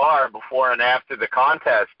in the car before and after the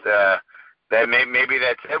contest. That maybe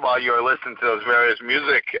that's it while you were listening to those various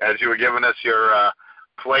music as you were giving us your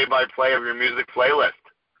play-by-play of your music playlist.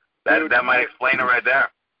 That might explain it right there.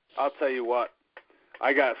 I'll tell you what.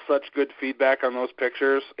 I got such good feedback on those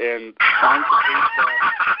pictures, and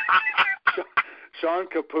Sean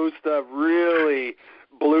Capusta really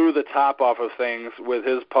blew the top off of things with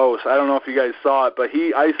his post. I don't know if you guys saw it, but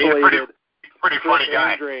he isolated pretty funny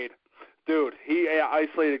guy. Andrade. Dude, he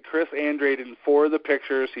isolated Chris Andrade in 4 of the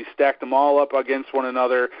pictures. He stacked them all up against one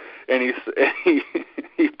another, and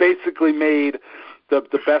he basically made the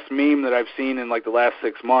best meme that I've seen in like the last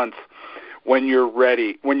 6 months. When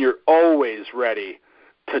you're always ready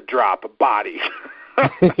to drop a body.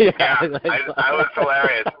 Yeah, I was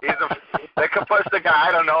hilarious. The Capusta guy,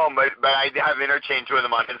 I don't know him, but I have interchange with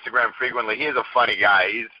him on Instagram frequently. He is a funny guy.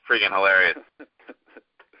 He's freaking hilarious.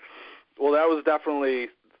 Well, that was definitely,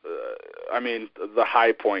 the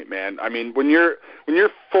high point, man. When you're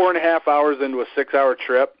 4.5 hours into a 6-hour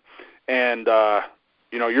trip, and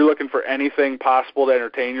you're looking for anything possible to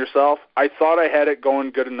entertain yourself. I thought I had it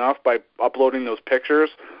going good enough by uploading those pictures,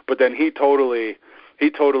 but then he totally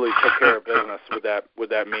took care of business with that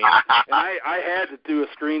meme. And I had to do a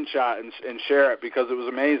screenshot and share it because it was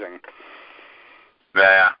amazing.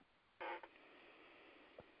 Yeah.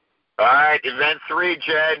 All right, event 3,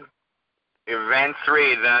 Jedd. Event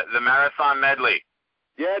 3, the marathon medley.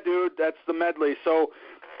 Yeah, dude, that's the medley. So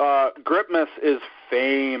Gripmas is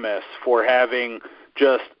famous for having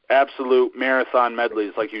just absolute marathon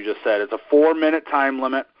medleys, like you just said. It's a 4-minute time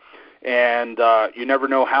limit, and you never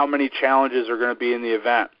know how many challenges are going to be in the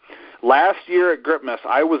event. Last year at Gripmas,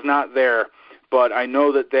 I was not there, but I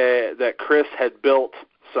know that Chris had built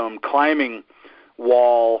some climbing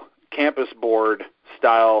wall, campus board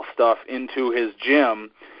style stuff into his gym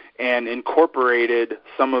and incorporated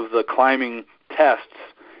some of the climbing tests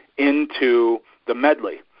into the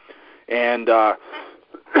medley. And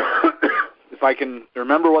if I can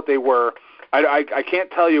remember what they were, I can't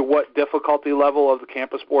tell you what difficulty level of the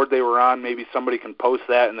campus board they were on. Maybe somebody can post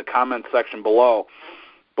that in the comments section below.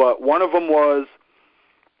 But one of them was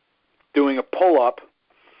doing a pull-up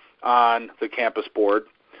on the campus board.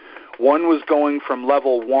 One was going from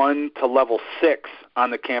level 1 to level 6 on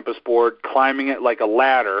the campus board, climbing it like a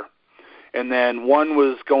ladder. And then one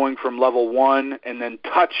was going from level 1 and then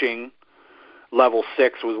touching level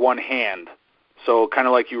 6 with one hand. So kind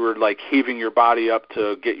of like you were like heaving your body up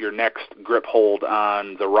to get your next grip hold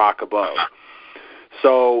on the rock above.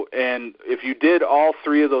 So, and if you did all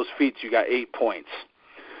 3 of those feats, you got 8 points.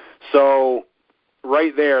 So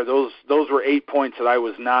right there, those were 8 points that I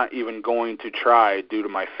was not even going to try due to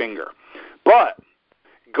my finger. But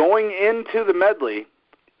going into the medley,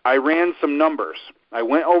 I ran some numbers. I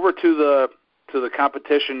went over to the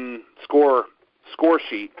competition score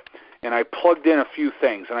sheet, and I plugged in a few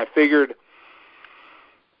things. And I figured,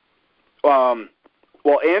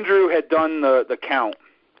 Andrew had done the count,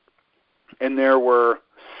 and there were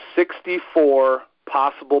 64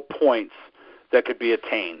 possible points that could be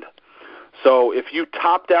attained. So if you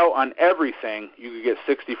topped out on everything, you could get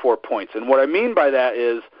 64 points. And what I mean by that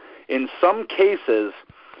is, in some cases,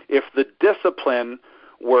 if the discipline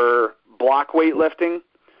were block weightlifting,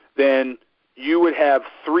 then you would have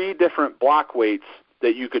 3 different block weights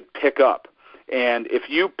that you could pick up. And if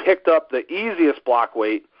you picked up the easiest block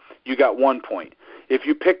weight, you got 1 point. If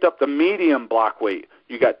you picked up the medium block weight,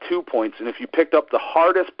 you got 2 points. And if you picked up the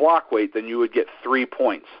hardest block weight, then you would get 3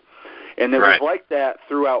 points. And it was like that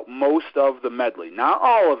throughout most of the medley. Not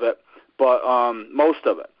all of it, but most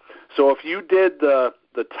of it. So if you did the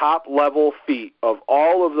top level feat of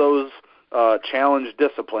all of those challenge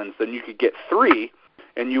disciplines, then you could get 3,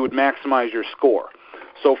 and you would maximize your score.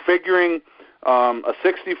 So figuring a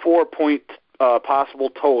 64-point possible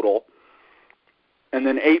total, and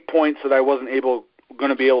then 8 points that I wasn't going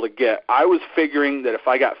to be able to get, I was figuring that if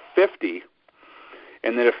I got 50,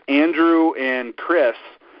 and that if Andrew and Chris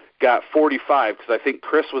got 45, because I think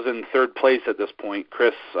Chris was in 3rd place at this point,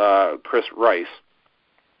 Chris Rice,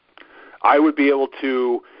 I would be able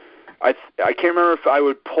to, I can't remember if I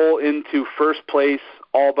would pull into 1st place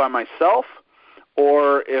all by myself,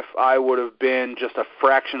 or if I would have been just a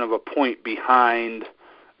fraction of a point behind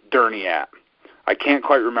Derniat. I can't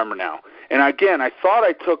quite remember now. And again, I thought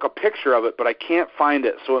I took a picture of it, but I can't find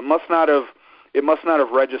it, so it must not have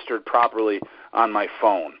registered properly on my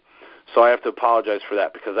phone. So I have to apologize for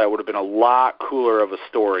that, because that would have been a lot cooler of a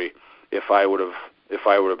story if I would have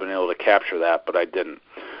been able to capture that, but I didn't.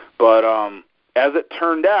 But as it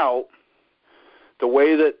turned out, the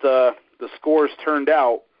way that the scores turned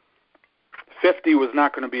out, 50 was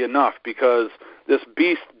not going to be enough, because this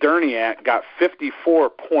beast Derniat got 54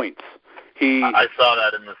 points. I saw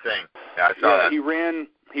that in the thing. Yeah, I saw that. He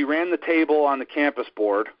ran the table on the campus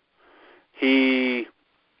board. He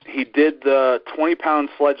did the 20-pound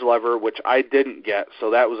sledge lever, which I didn't get, so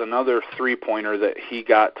that was another 3-pointer that he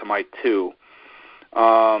got to my 2.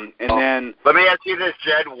 Then let me ask you this,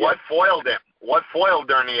 Jedd. What foiled him? What foiled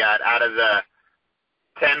Derniat out of the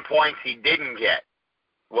 10 points he didn't get?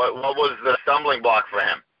 What was the stumbling block for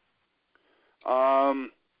him?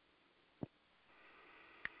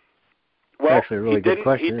 Well, actually a really good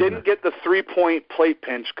question. He didn't get the 3-point plate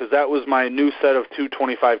pinch, because that was my new set of 2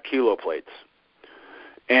 25-kilo plates.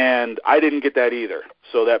 And I didn't get that either,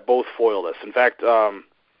 so that both foiled us. In fact, I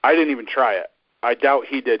didn't even try it. I doubt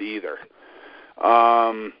he did either.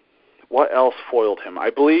 What else foiled him? I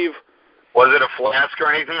believe... Was it a flask or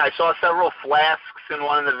anything? I saw several flasks in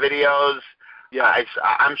one of the videos. Yeah,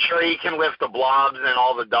 I'm sure he can lift the blobs and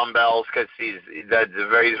all the dumbbells, because he's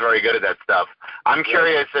very good at that stuff. I'm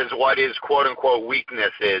curious as what his quote-unquote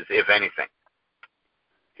weakness is, if anything.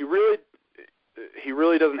 He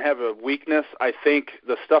really doesn't have a weakness. I think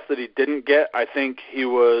the stuff that he didn't get, I think he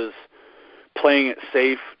was playing it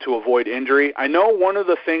safe to avoid injury. I know one of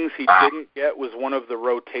the things he didn't get was one of the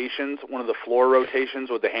rotations, one of the floor rotations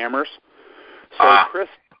with the hammers. So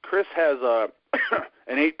Chris has an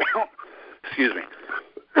 8-pound, excuse me.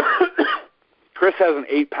 Chris has an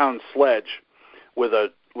 8-pound sledge with a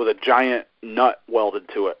giant nut welded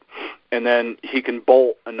to it, and then he can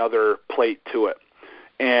bolt another plate to it.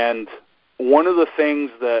 And one of the things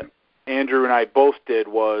that Andrew and I both did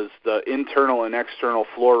was the internal and external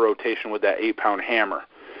floor rotation with that 8-pound hammer.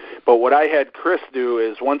 But what I had Chris do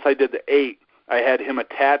is once I did the 8, I had him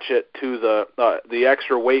attach it to the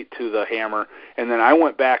extra weight to the hammer, and then I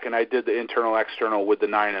went back and I did the internal external with the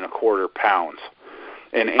 9 1/4 pounds.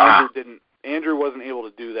 And Andrew wasn't able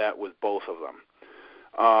to do that with both of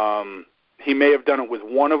them. He may have done it with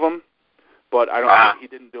one of them, but I don't think he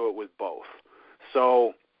didn't do it with both.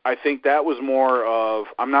 So I think that was more of,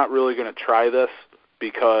 I'm not really going to try this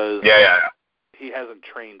because he hasn't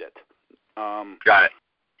trained it. Got it.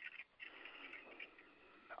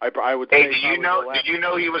 I would say. Hey, did you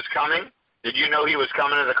know he was coming? Did you know he was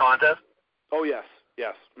coming to the contest? Oh yes.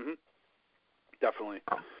 Mm-hmm. Definitely.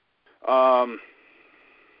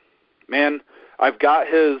 Man, I've got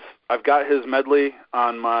his medley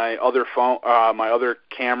on my other phone, my other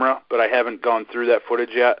camera, but I haven't gone through that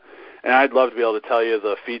footage yet. And I'd love to be able to tell you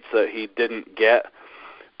the feats that he didn't get.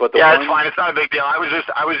 But it's fine. It's not a big deal. I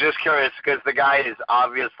was just curious because the guy is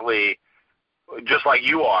obviously, just like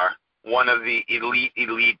you are, one of the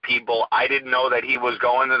elite people. I didn't know that he was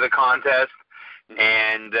going to the contest.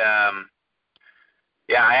 And,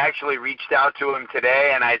 I actually reached out to him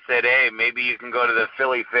today, and I said, hey, maybe you can go to the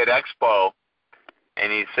Philly Fit Expo.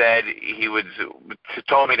 And he said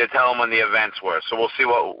told me to tell him when the events were. So we'll see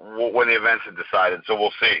when the events are decided. So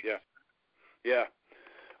we'll see. Yeah.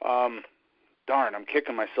 Darn, I'm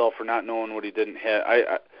kicking myself for not knowing what he didn't hit.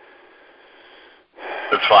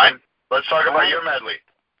 That's fine. Let's talk about your medley.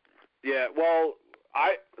 Yeah, well,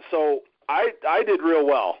 I did real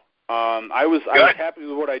well. I was happy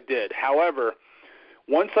with what I did. However,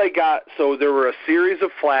 once there were a series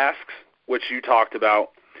of flasks, which you talked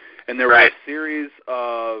about, and there were a series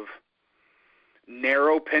of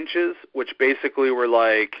narrow pinches, which basically were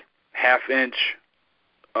like half-inch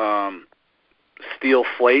steel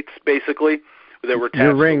slates, basically, that were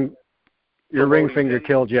your ring finger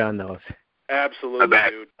killed you on those. Absolutely,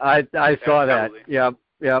 dude. I saw that. Yep.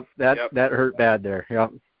 That hurt bad there.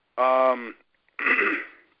 Yep.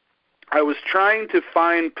 I was trying to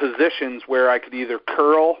find positions where I could either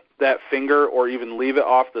curl that finger or even leave it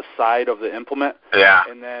off the side of the implement.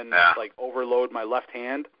 And then like overload my left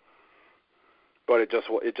hand. But it just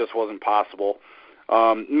wasn't possible.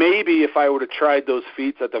 Maybe if I would have tried those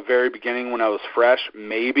feats at the very beginning when I was fresh,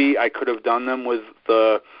 maybe I could have done them with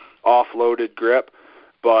the offloaded grip,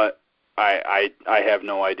 but I have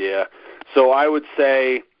no idea. So I would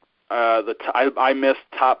say I missed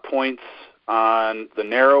top points on the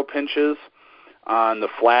narrow pinches, on the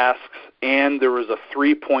flasks, and there was a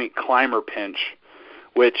 3-point climber pinch,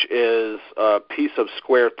 which is a piece of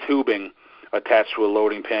square tubing attached to a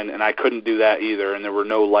loading pin, and I couldn't do that either, and there were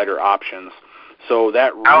no lighter options. So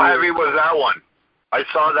that How heavy was that one? I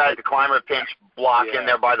saw that climber pinch block in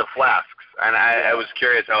there by the flasks, and I was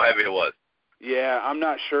curious how heavy it was. Yeah, I'm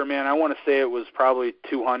not sure, man. I want to say it was probably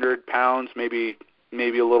 200 pounds, maybe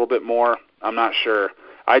a little bit more. I'm not sure.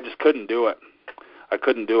 I just couldn't do it. I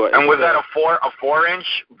couldn't do it. And was that a 4-inch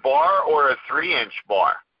bar or a 3-inch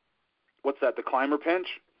bar? What's that, the climber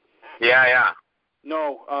pinch? Yeah.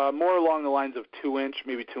 No, more along the lines of 2-inch,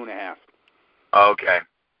 maybe 2.5. Okay.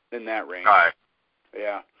 In that range. All right.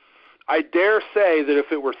 Yeah. I dare say that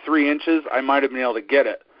if it were 3 inches, I might have been able to get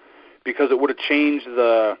it because it would have changed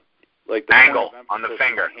the angle on the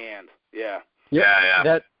finger. Hand. Yeah.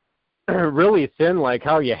 That really thin, like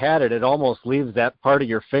how you had it, it almost leaves that part of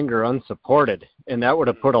your finger unsupported, and that would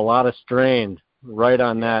have put a lot of strain right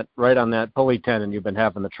on that pulley tendon you've been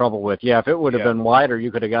having the trouble with. Yeah, if it would have been wider,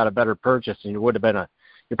 you could have got a better purchase, and you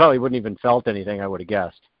probably wouldn't even felt anything, I would have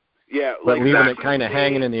guessed. Yeah, but leaving it kind of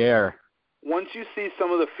hanging in the air. Once you see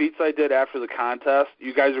some of the feats I did after the contest,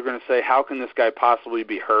 you guys are going to say, how can this guy possibly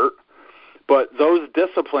be hurt? But those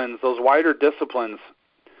disciplines, those wider disciplines,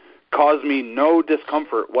 caused me no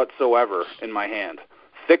discomfort whatsoever in my hand.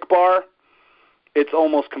 Thick bar, it's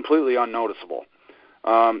almost completely unnoticeable.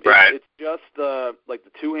 It's just the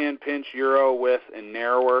two-hand pinch, Euro width, and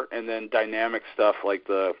narrower, and then dynamic stuff like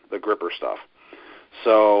the gripper stuff.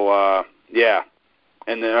 So,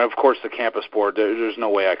 And then, of course, the campus board, there's no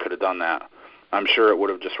way I could have done that. I'm sure it would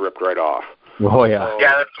have just ripped right off. Oh, yeah. So,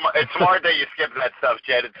 yeah, it's smart that you skipped that stuff,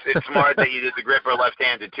 Jedd. It's smart that you did the gripper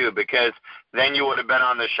left-handed, too, because then you would have been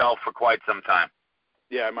on the shelf for quite some time.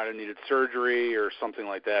 Yeah, I might have needed surgery or something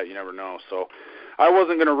like that. You never know. So I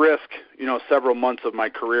wasn't going to risk, several months of my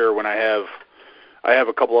career when I have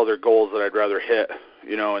a couple other goals that I'd rather hit,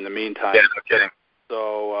 in the meantime. Yeah, no kidding.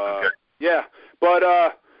 So, okay. yeah. But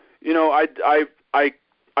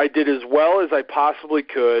I did as well as I possibly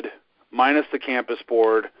could, minus the campus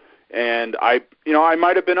board, and I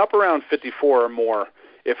might have been up around 54 or more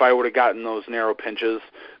if I would have gotten those narrow pinches,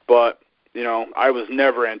 but I was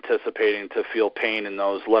never anticipating to feel pain in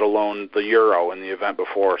those, let alone the Euro in the event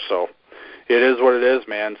before. So it is what it is,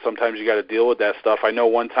 man. Sometimes you got to deal with that stuff. I know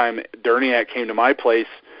one time Derniak came to my place,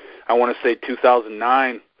 I want to say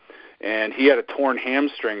 2009, and he had a torn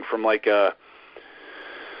hamstring from like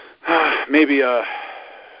maybe a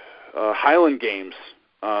Highland Games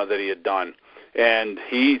that he had done. And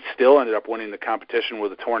he still ended up winning the competition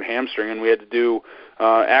with a torn hamstring, and we had to do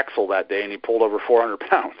axle that day, and he pulled over 400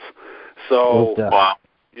 pounds. So, wow.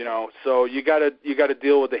 So you gotta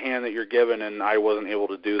deal with the hand that you're given, and I wasn't able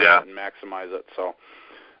to do that and maximize it. So,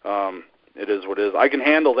 it is what it is. I can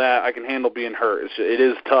handle that. I can handle being hurt. It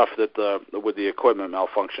is tough that with the equipment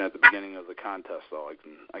malfunction at the beginning of the contest, though.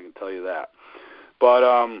 I can tell you that. But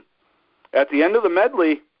at the end of the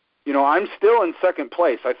medley, I'm still in second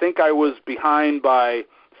place. I think I was behind by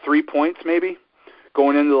 3 points maybe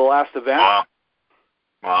going into the last event.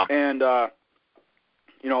 Wow. And,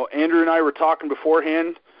 Andrew and I were talking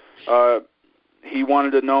beforehand. He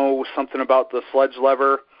wanted to know something about the sledge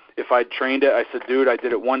lever, if I'd trained it. I said, dude, I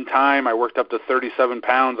did it one time. I worked up to 37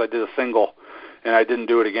 pounds. I did a single, and I didn't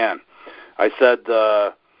do it again. I said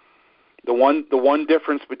the one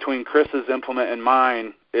difference between Chris's implement and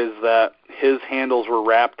mine is that his handles were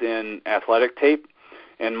wrapped in athletic tape,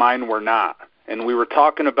 and mine were not. And we were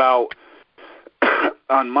talking about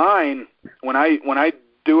on mine, when I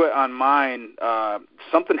do it on mine,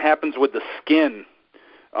 something happens with the skin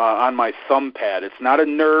on my thumb pad. It's not a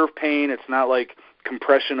nerve pain. It's not like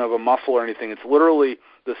compression of a muscle or anything. It's literally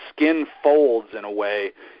the skin folds in a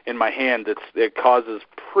way in my hand it causes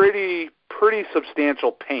pretty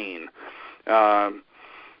substantial pain.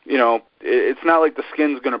 It's not like the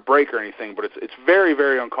skin's going to break or anything, but it's very,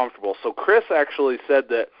 very uncomfortable. So Chris actually said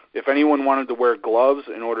that if anyone wanted to wear gloves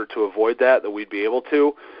in order to avoid that we'd be able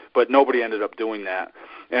to, but nobody ended up doing that.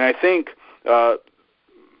 And I think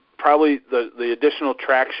probably the additional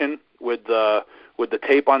traction with the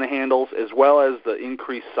tape on the handles, as well as the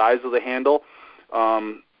increased size of the handle,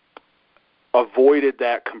 avoided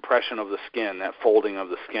that compression of the skin, that folding of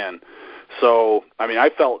the skin. So, I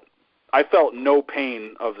felt no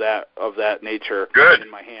pain of that nature in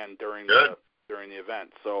my hand during the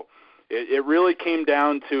event. So it really came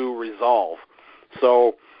down to resolve.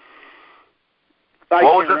 So what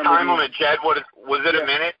was the time limit, Jedd? Was it a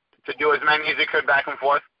minute to do as many as you could back and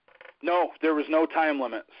forth? No, there was no time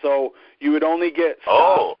limit. So you would only get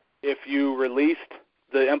stopped if you released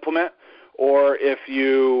the implement, or if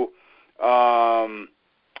you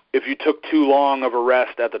took too long of a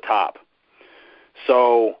rest at the top.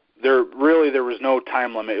 So there was no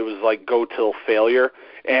time limit. It was like go till failure.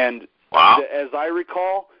 And as I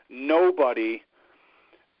recall, nobody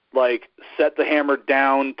set the hammer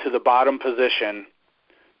down to the bottom position,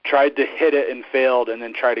 tried to hit it and failed, and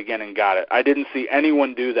then tried again and got it. I didn't see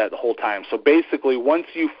anyone do that the whole time. So basically, once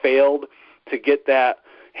you failed to get that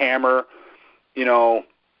hammer,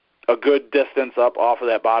 a good distance up off of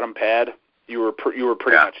that bottom pad, you were pretty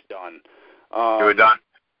much done. You were done.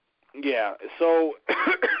 Yeah. So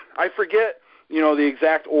I forget, the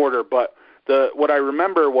exact order, but what I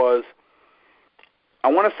remember was,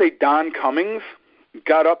 I want to say Don Cummings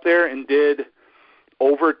got up there and did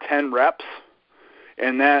over 10 reps.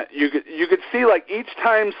 And that you could see, each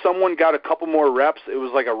time someone got a couple more reps, it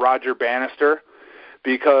was like a Roger Bannister,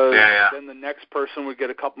 because then the next person would get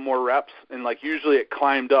a couple more reps, and usually it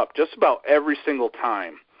climbed up just about every single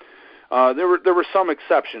time. There were some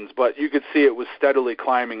exceptions, but you could see it was steadily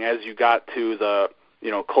climbing as you got to the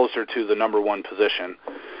closer to the number one position.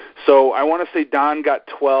 So I want to say Don got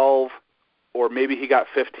 12, or maybe he got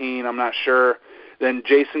 15. I'm not sure. Then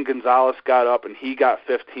Jason Gonzalez got up and he got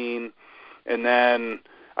 15. And then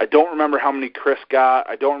I don't remember how many Chris got.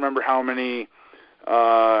 I don't remember how many.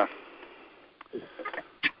 Let's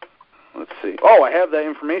see. Oh, I have that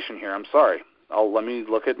information here. I'm sorry. Let me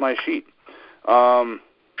look at my sheet.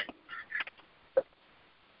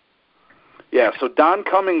 So Don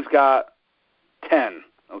Cummings got 10.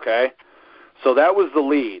 Okay, so that was the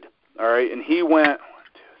lead. All right, and he went. 1, 2,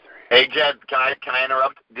 3. Hey, Jedd, can I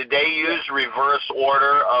interrupt? Did they use reverse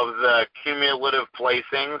order of the cumulative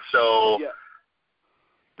placing? So,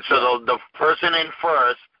 the person in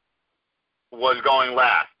first was going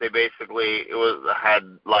last. They basically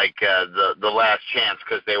had the last chance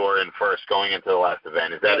because they were in first going into the last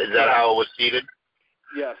event. Is that how it was seated?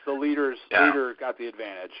 Yes, the leader got the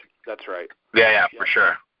advantage. That's right. Yeah, for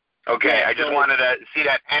sure. Okay, I just wanted to see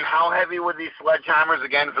that. And how heavy were these sledgehammers,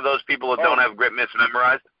 again, for those people that don't have Gripmas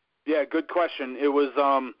memorized? Yeah, good question. It was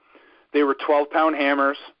they were 12-pound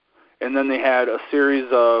hammers, and then they had a series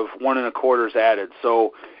of 1 1/4s added.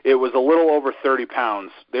 So it was a little over 30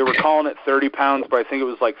 pounds. They were calling it 30 pounds, but I think it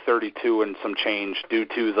was like 32 and some change due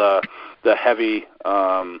to the heavy.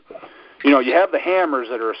 You have the hammers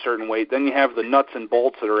that are a certain weight, then you have the nuts and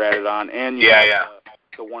bolts that are added on, and you have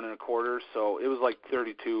the 1 1/4. So it was like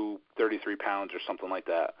 32, 33 pounds or something like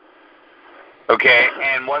that. Okay,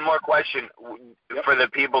 and one more question for the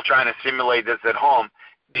people trying to simulate this at home.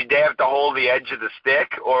 Did they have to hold the edge of the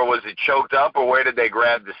stick, or was it choked up, or where did they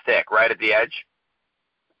grab the stick? Right at the edge?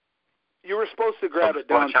 You were supposed to grab it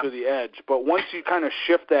down to the edge, but once you kind of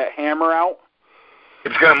shift that hammer out,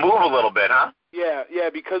 it's going to move a little bit, huh? Yeah,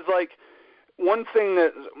 because like one thing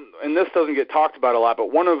that, and this doesn't get talked about a lot,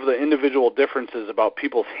 but one of the individual differences about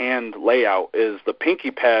people's hand layout is the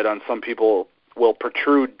pinky pad on some people will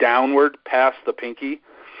protrude downward past the pinky,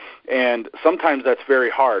 and sometimes that's very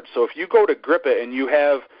hard. So if you go to grip it and you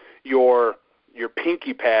have your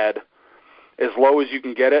pinky pad as low as you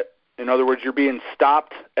can get it, in other words, you're being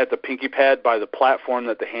stopped at the pinky pad by the platform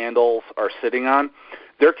that the handles are sitting on,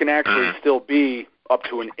 there can actually still be up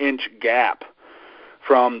to an inch gap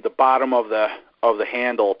from the bottom of the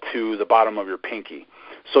handle to the bottom of your pinky.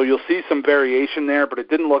 So you'll see some variation there, but it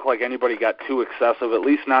didn't look like anybody got too excessive, at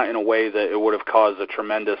least not in a way that it would have caused a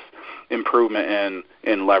tremendous improvement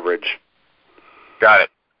in leverage. Got it.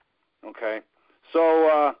 Okay.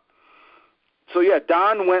 So yeah,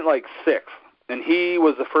 Don went like 6th, and he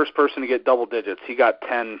was the first person to get double digits. He got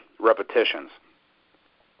 10 repetitions.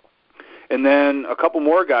 And then a couple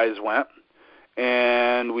more guys went,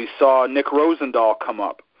 and we saw Nick Rosendahl come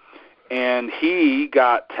up, and he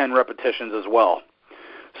got 10 repetitions as well.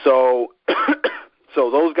 So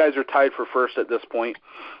those guys are tied for first at this point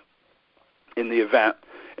in the event.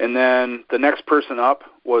 And then the next person up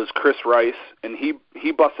was Chris Rice, and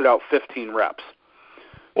he busted out 15 reps.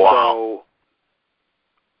 Wow.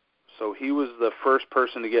 So he was the first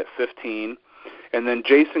person to get 15. And then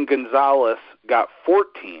Jason Gonzalez got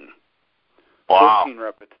 14. Wow. 14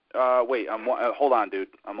 repetitions. Hold on, dude.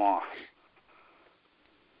 I'm off.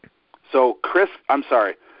 So Chris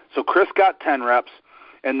got 10 reps.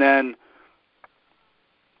 And then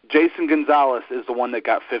Jason Gonzalez is the one that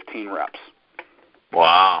got 15 reps.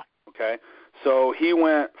 Wow. Okay. So he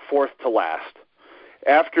went 4th to last.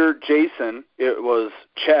 After Jason, it was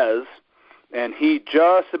Ches, and he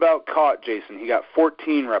just about caught Jason. He got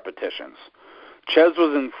 14 repetitions. Ches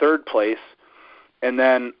was in 3rd place, and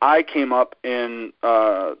then I came up in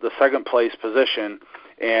the 2nd place position,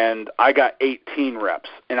 and I got 18 reps.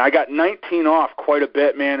 And I got 19 off quite a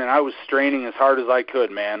bit, man, and I was straining as hard as I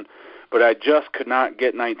could, man. But I just could not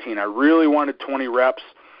get 19. I really wanted 20 reps.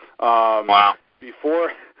 Wow.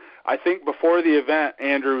 I think before the event,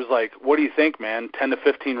 Andrew was like, what do you think, man, 10 to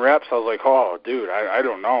 15 reps? I was like, oh, dude, I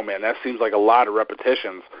don't know, man. That seems like a lot of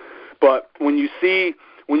repetitions. But when you see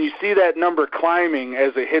that number climbing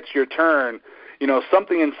as it hits your turn,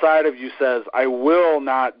 something inside of you says, I will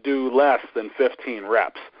not do less than 15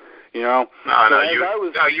 reps, No,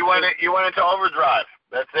 you went into overdrive.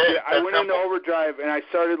 That's it. Yeah, I went into overdrive, and I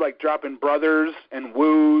started, like, dropping brothers and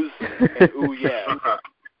woos and ooh, yeah.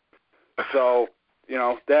 So,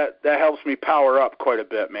 that helps me power up quite a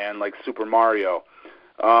bit, man, like Super Mario.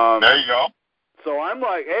 There you go. So I'm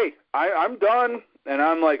like, hey, I'm done. And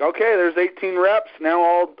I'm like, okay, there's 18 reps. Now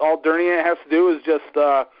all Dernier has to do is just,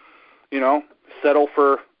 settle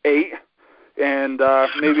for 8, and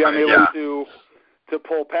maybe I'm able to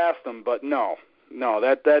pull past them. But no,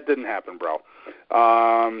 that didn't happen, bro.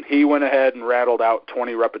 He went ahead and rattled out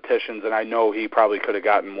 20 repetitions, and I know he probably could have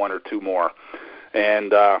gotten 1 or 2 more.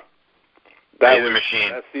 And he's a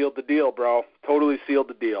machine. That sealed the deal, bro. Totally sealed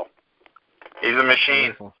the deal. He's a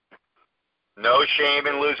machine. No shame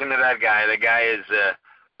in losing to that guy. The guy is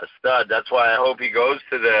a stud. That's why I hope he goes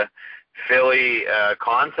to the Philly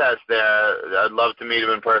contest there. I'd love to meet him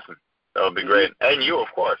in person. That would be great. And you,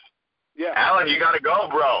 of course. Yeah. Alan, you got to go,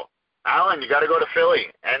 bro. Alan, you got to go to Philly.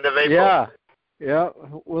 End of April. Yeah,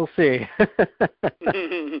 we'll see.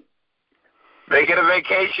 Make it a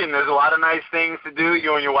vacation. There's a lot of nice things to do.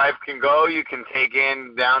 You and your wife can go. You can take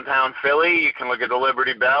in downtown Philly. You can look at the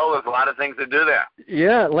Liberty Bell. There's a lot of things to do there.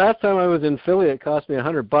 Yeah, last time I was in Philly, it cost me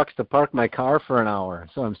 $100 to park my car for an hour.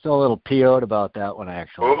 So I'm still a little PO'd about that one,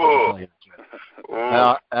 actually. Ooh.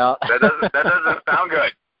 That doesn't sound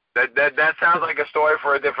good. That sounds like a story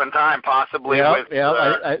for a different time, possibly with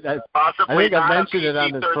possibly I think not I mentioned it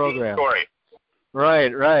on this program. Story.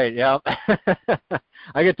 Right, yeah.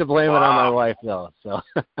 I get to blame it on my wife, though. So.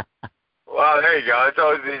 Well, there you go. It's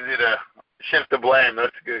always easy to shift the blame.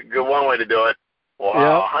 That's good one way to do it.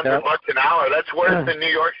 Wow, $100 an hour. That's worse than New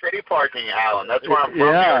York City parking, Alan. That's where I'm from, New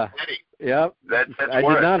York City. Yep. That's I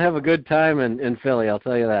worse. did not have a good time in Philly, I'll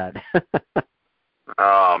tell you that.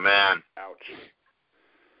 Oh, man. Ouch.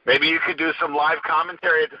 Maybe you could do some live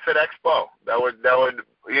commentary at the Fit Expo. That would,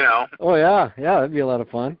 you know. Oh, yeah, that'd be a lot of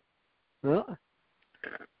fun. Well,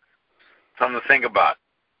 something to think about.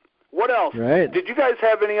 What else? Right. Did you guys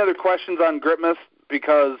have any other questions on Gripmas?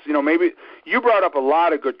 Because, maybe you brought up a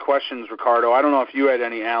lot of good questions, Riccardo. I don't know if you had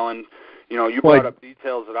any, Alan. You brought up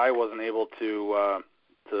details that I wasn't able to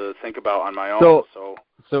think about on my own.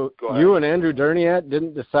 So you and Andrew Derniat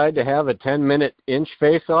didn't decide to have a 10-minute inch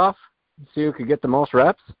face-off? See who could get the most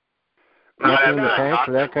reps? Nothing in the tank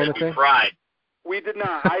for that kind of thing? Fried. We did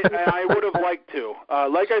not. I would have liked to.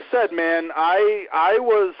 Like I said, man, I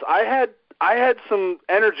had some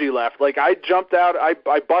energy left. Like I jumped out. I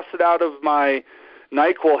busted out of my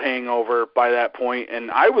NyQuil hangover by that point,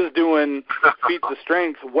 and I was doing feats of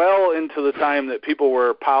strength well into the time that people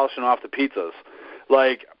were polishing off the pizzas.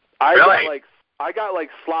 Like I got like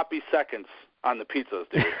sloppy seconds on the pizzas,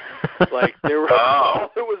 dude. Like they were all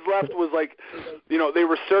that was left was like, they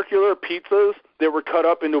were circular pizzas that were cut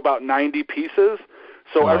up into about 90 pieces.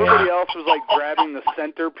 So everybody else was like grabbing the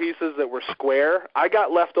center pieces that were square. I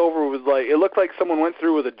got left over with it looked like someone went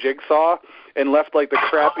through with a jigsaw and left like the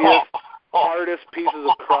crappiest, hardest pieces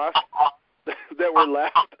of crust that were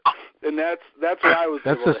left. And that's what I was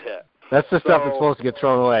able to hit. That's the stuff that's supposed to get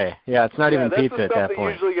thrown away. Yeah, it's not even pizza at that point.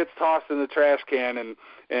 That usually gets tossed in the trash can, and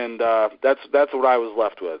that's what I was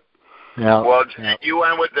left with. Yeah. Well, you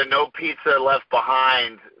went with the no pizza left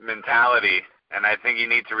behind mentality, and I think you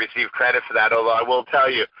need to receive credit for that. Although I will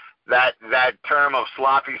tell you that term of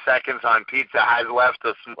sloppy seconds on pizza has left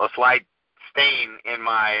a slight stain in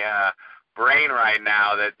my brain right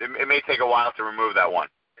now. That it may take a while to remove that one.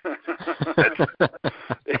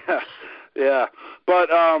 Yeah. But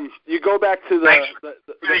you go back to the inch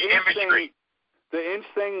thing. The inch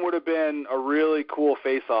thing would have been a really cool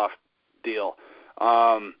face-off deal.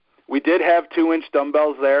 We did have 2-inch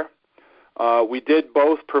dumbbells there. We did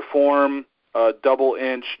both perform a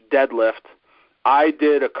double-inch deadlift. I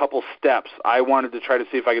did a couple steps. I wanted to try to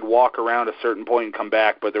see if I could walk around a certain point and come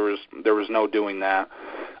back, but there was no doing that.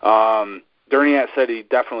 Derniat said he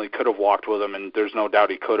definitely could have walked with him, and there's no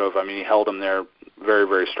doubt he could have. I mean, he held him there very,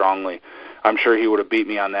 very strongly. I'm sure he would have beat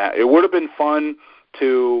me on that. It would have been fun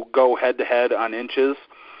to go head-to-head on inches.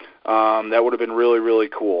 That would have been really, really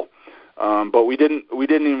cool. But we didn't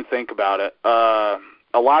even think about it.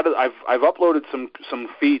 I've uploaded some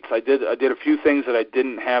feats. I did a few things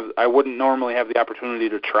that I wouldn't normally have the opportunity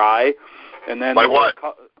to try. And then like what?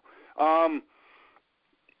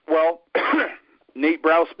 Well, Nate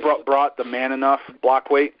Browse brought the Man Enough block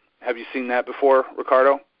weight. Have you seen that before,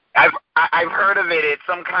 Riccardo? I've heard of it. It's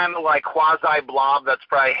some kind of like quasi blob that's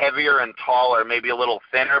probably heavier and taller, maybe a little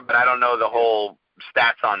thinner, but I don't know the whole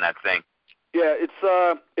stats on that thing. Yeah,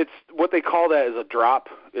 it's what they call that is a drop.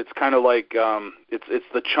 It's kind of like it's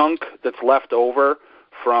the chunk that's left over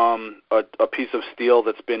from a piece of steel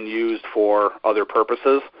that's been used for other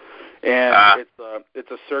purposes, and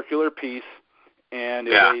it's a circular piece, and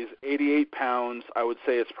it weighs 88 pounds. I would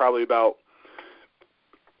say it's probably about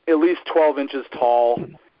at least 12 inches tall,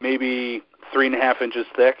 maybe 3.5 inches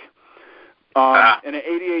thick, and at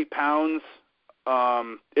 88 pounds,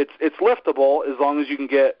 it's liftable as long as you can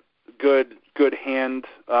get good hand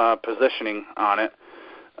positioning on it,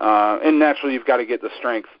 and naturally you've got to get the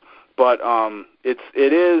strength. But it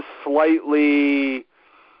is slightly,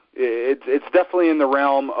 it's definitely in the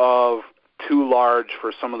realm of too large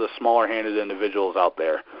for some of the smaller-handed individuals out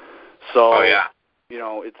there. So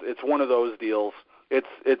it's one of those deals.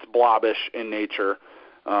 It's blobbish in nature,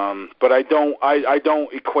 but I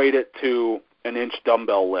don't equate it to an inch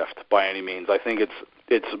dumbbell lift by any means. I think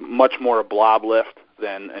it's much more a blob lift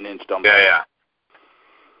than an inch dumbbell. Yeah.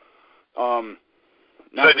 So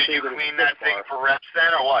did you clean that thing for reps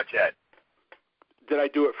then, or what, Jedd? Did I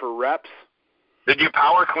do it for reps? Did you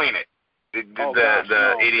power clean it? The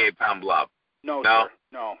 88-pound blob? No, sir.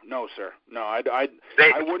 No, sir. No, I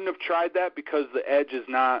wouldn't have tried that because the edge is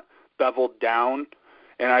not beveled down,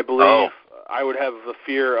 and I believe I would have the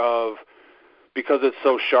fear of, because it's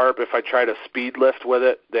so sharp, if I try to speed lift with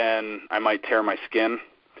it, then I might tear my skin.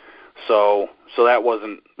 So that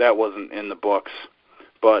wasn't in the books.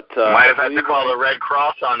 But might have had to call the Red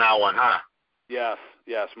Cross on that one, huh? Yes.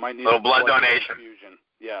 Might need a little blood donation. Infusion.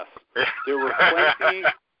 Yes.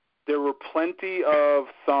 There were plenty of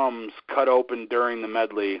thumbs cut open during the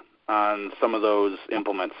medley on some of those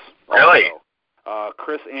implements. Really? Also.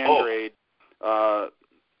 Chris Andrade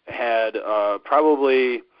had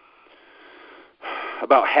probably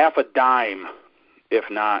about half a dime if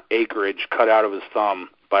not acreage, cut out of his thumb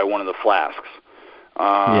by one of the flasks.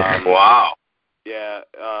 Wow. Yeah,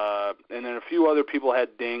 and then a few other people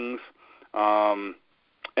had dings. And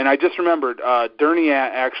I just remembered,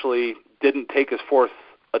 Derniat actually didn't take his fourth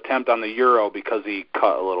attempt on the Euro because he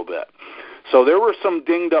cut a little bit. So there were some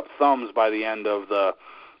dinged up thumbs by the end of the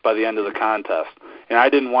contest, and I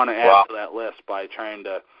didn't want to add to that list by trying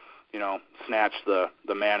to, snatch the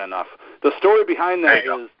man enough. The story behind that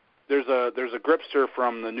is there's a gripster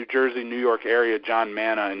from the New Jersey, New York area, John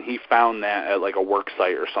Manna, and he found that at like a work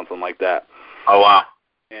site or something like that. Oh wow!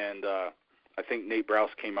 And I think Nate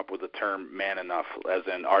Browse came up with the term "man enough," as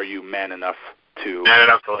in, are you man enough to? Man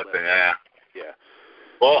enough to listen. Yeah.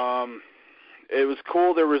 Well, it was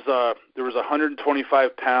cool. There was a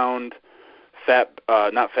 125-pound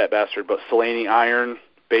not fat bastard, but Selene iron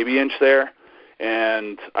baby inch there,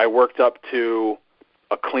 and I worked up to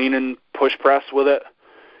a clean and push press with it,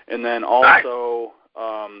 and then also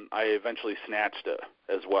I eventually snatched it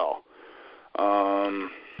as well.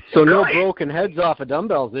 So no broken heads off of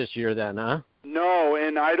dumbbells this year then, huh? No,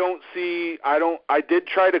 and I did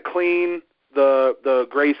try to clean the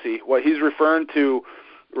Gracie. What he's referring to,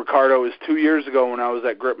 Riccardo, is 2 years ago when I was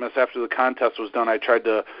at Gripmas after the contest was done, I tried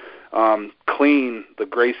to clean the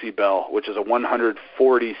Gracie bell, which is a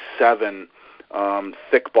 147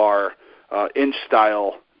 thick bar inch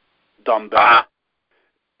style dumbbell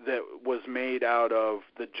that was made out of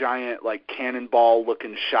the giant like cannonball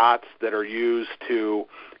looking shots that are used to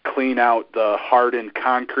clean out the hardened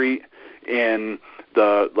concrete in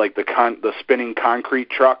the spinning concrete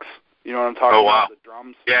trucks. You know what I'm talking about? The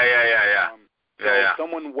drums. Yeah.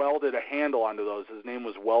 Someone welded a handle onto those. His name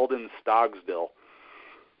was Weldon Stogsdill.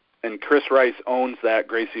 And Chris Rice owns that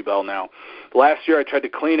Gracie bell now. Last year I tried to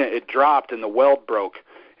clean it. It dropped and the weld broke,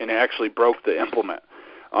 and it actually broke the implement.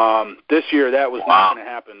 This year that was not going to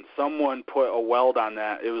happen. Someone put a weld on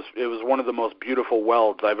that. It was one of the most beautiful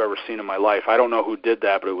welds I've ever seen in my life. I don't know who did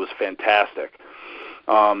that, but it was fantastic.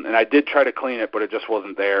 And I did try to clean it, but it just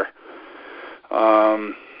wasn't there.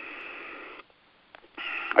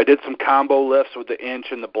 I did some combo lifts with the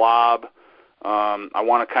inch and the blob. I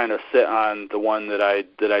want to kind of sit on the one that I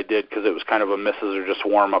did because it was kind of a misses or just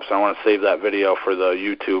warm up. So I want to save that video for the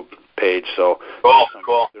YouTube page. So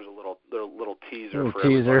cool. There's a little teaser for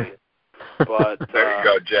everybody. But there you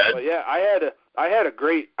go, Jedd. But yeah, I had a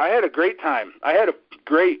great time. I had a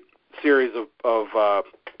great series of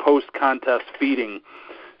post contest feating.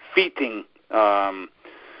 My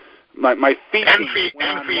feating went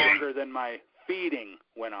on longer than my feeding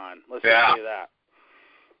went on. Let's just say that.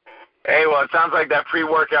 Hey, well, it sounds like that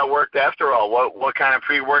pre-workout worked after all. What kind of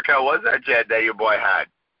pre-workout was that, Jedd, that your boy had?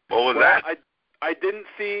 What was that? I didn't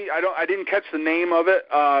see. I didn't catch the name of it.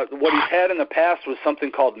 What he's had in the past was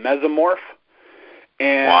something called Mesomorph,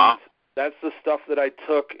 and that's the stuff that I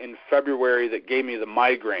took in February that gave me the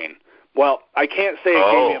migraine. Well, I can't say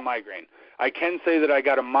it gave me a migraine. I can say that I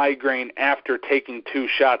got a migraine after taking 2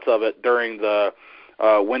 shots of it during the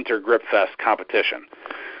Winter Grip Fest competition.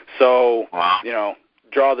 So,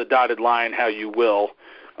 draw the dotted line how you will.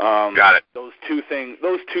 Got it. Those two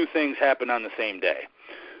things happened on the same day.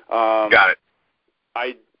 Got it.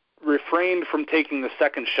 I refrained from taking the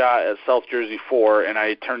second shot at South Jersey 4, and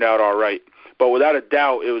I turned out all right. But without a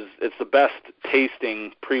doubt, it's the best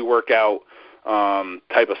tasting pre-workout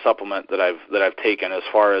type of supplement that I've taken, as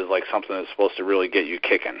far as like something that's supposed to really get you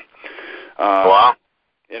kicking.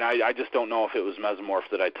 And I just don't know if it was Mesomorph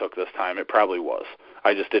that I took this time. It probably was.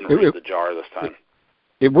 I just didn't read the jar this time.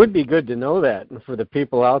 It would be good to know that for the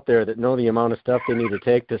people out there that know the amount of stuff they need to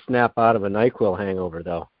take to snap out of a NyQuil hangover,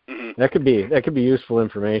 though. Mm-hmm. That could be useful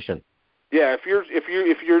information. Yeah,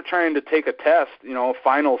 if you're trying to take a test, a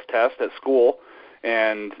finals test at school,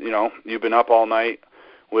 and you've been up all night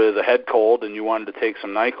with a head cold and you wanted to take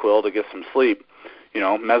some NyQuil to get some sleep,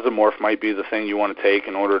 Mesomorph might be the thing you want to take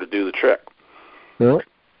in order to do the trick. Yeah.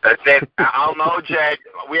 That's it. I'll know, Jedd.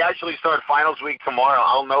 We actually start finals week tomorrow.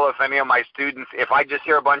 I'll know if any of my students, if I just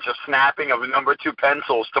hear a bunch of snapping of number 2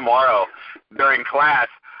 pencils tomorrow during class,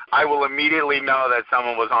 I will immediately know that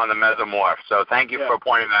someone was on the Mesomorph. So thank you for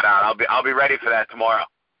pointing that out. I'll be ready for that tomorrow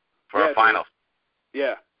for our finals.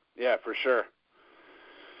 Yeah, for sure.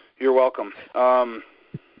 You're welcome.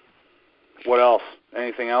 What else?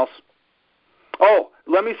 Anything else? Oh,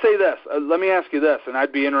 let me say this. Let me ask you this, and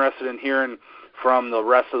I'd be interested in hearing from the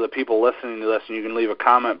rest of the people listening to this, and you can leave a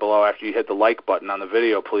comment below after you hit the like button on the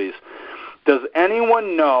video, please. Does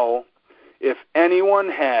anyone know if anyone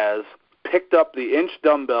has picked up the inch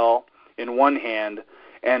dumbbell in one hand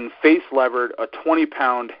and face levered a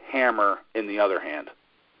 20-pound hammer in the other hand?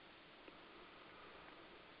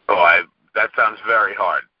 Oh, that sounds very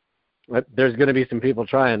hard. There's going to be some people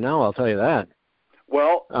trying now, I'll tell you that.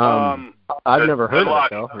 Well, I've never heard of it,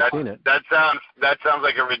 though. I've seen it. That sounds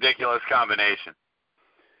like a ridiculous combination.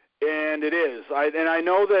 And it is. I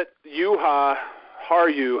know that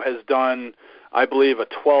Haru has done, I believe, a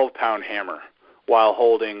 12-pound hammer while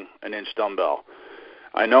holding an inch dumbbell.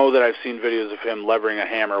 I know that I've seen videos of him levering a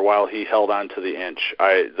hammer while he held on to the inch.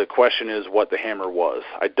 The question is what the hammer was.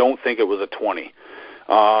 I don't think it was a 20.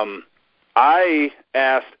 I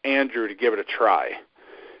asked Andrew to give it a try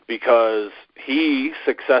because he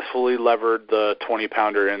successfully levered the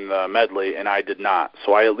 20-pounder in the medley, and I did not.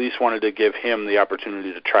 So I at least wanted to give him the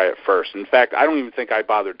opportunity to try it first. In fact, I don't even think I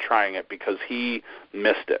bothered trying it because he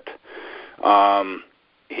missed it.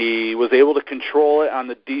 He was able to control it on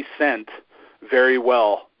the descent very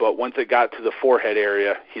well, but once it got to the forehead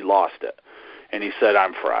area, he lost it. And he said,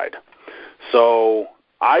 I'm fried. So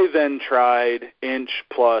I then tried inch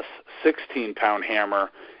plus 16-pound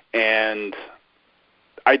hammer, and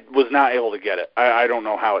I was not able to get it. I don't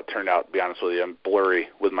know how it turned out, to be honest with you. I'm blurry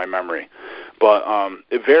with my memory. But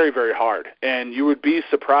it's very, very hard. And you would be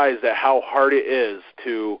surprised at how hard it is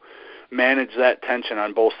to manage that tension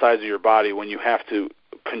on both sides of your body when you have to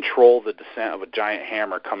control the descent of a giant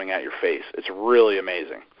hammer coming at your face. It's really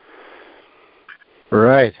amazing.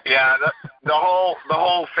 Right. Yeah, the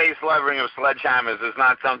whole face levering of sledgehammers is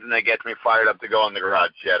not something that gets me fired up to go in the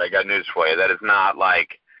garage yet. I got news for you. That is not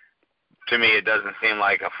like, to me, it doesn't seem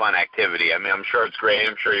like a fun activity. I mean, I'm sure it's great.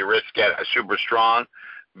 I'm sure your wrists get super strong,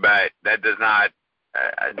 but that does not.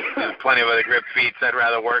 There's plenty of other grip feats I'd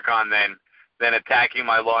rather work on than attacking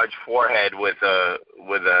my large forehead with a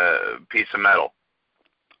piece of metal.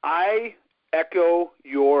 I echo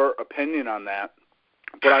your opinion on that,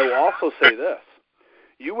 but I will also say this.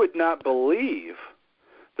 You would not believe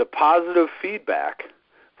the positive feedback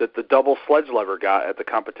that the double sledge lever got at the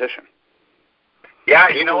competition. Yeah,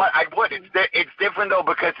 you know what? I would. It's different, though,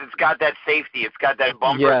 because it's got that safety. It's got that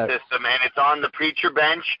bumper system, and it's on the preacher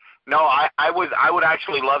bench. No, I would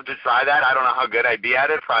actually love to try that. I don't know how good I'd be at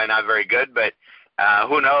it. Probably not very good, but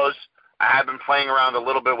who knows? I have been playing around a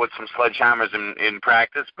little bit with some sledgehammers in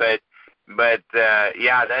practice, but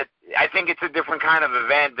yeah, that I think it's a different kind of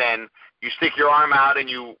event than you stick your arm out and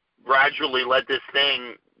you gradually let this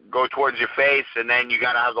thing go towards your face, and then you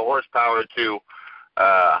got to have the horsepower to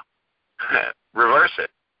reverse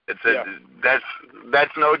it.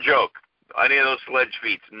 That's no joke. Any of those sledge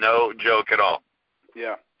feats, no joke at all.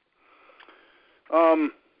 Yeah.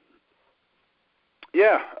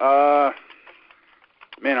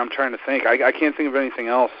 Man, I'm trying to think. I can't think of anything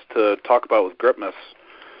else to talk about with Gripmas.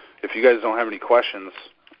 If you guys don't have any questions,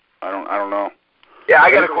 I don't know. Yeah,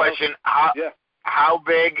 I got a question. How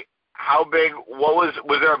big? Was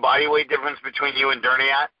there a body weight difference between you and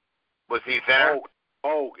Derniat? Was he thinner?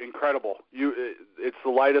 Oh, incredible! It's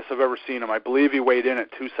the lightest I've ever seen him. I believe he weighed in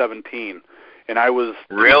at 217, and I was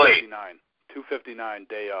really 259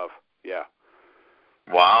 day of. Yeah.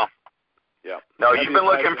 Wow. Yeah. No, you've been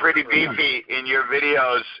looking pretty beefy in your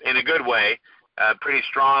videos in a good way. Pretty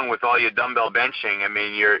strong with all your dumbbell benching. I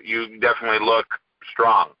mean, you definitely look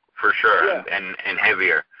strong for sure, and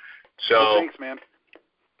heavier. So well, thanks, man.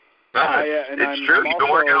 It's true. You've been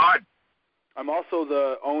working hard. I'm also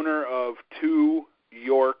the owner of 2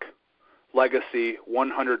 York Legacy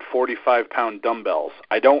 145-pound dumbbells.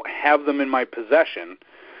 I don't have them in my possession,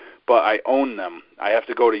 but I own them. I have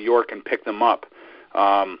to go to York and pick them up.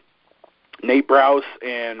 Nate Browse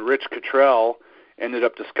and Rich Cottrell ended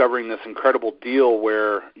up discovering this incredible deal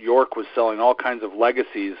where York was selling all kinds of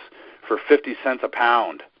Legacies for 50 cents a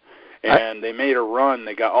pound. And they made a run.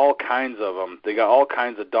 They got all kinds of them. They got all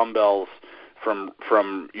kinds of dumbbells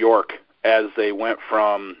from York as they went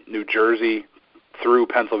from New Jersey through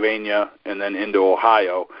Pennsylvania and then into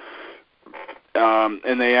Ohio.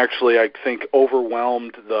 And they actually, I think,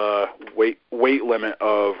 overwhelmed the weight limit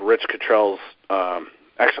of Rich Cottrell's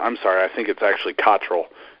actually, I'm sorry, I think it's actually Cottrell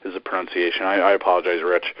is the pronunciation. I apologize,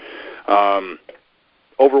 Rich.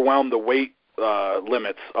 Overwhelmed the weight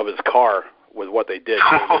limits of his car with what they did.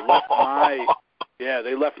 So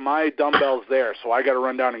they left my dumbbells there, so I got to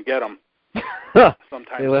run down and get them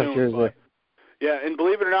sometime soon. But, yeah, and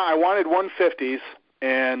believe it or not, I wanted 150s,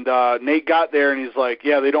 and Nate got there, and he's like,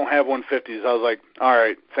 "Yeah, they don't have 150s." I was like, "All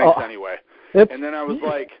right, thanks anyway." And then I was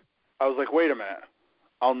like, "Wait a minute.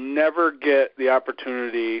 I'll never get the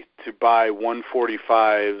opportunity to buy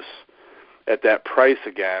 145s at that price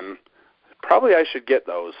again. Probably I should get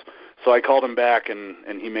those." So I called him back, and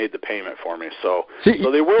he made the payment for me. So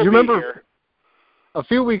they will be here. A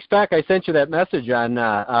few weeks back, I sent you that message on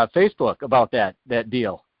Facebook about that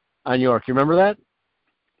deal on York. You remember that?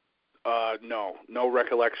 No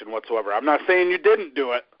recollection whatsoever. I'm not saying you didn't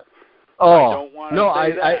do it. Oh, no,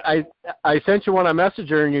 I sent you one on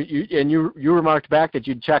Messenger, and you remarked back that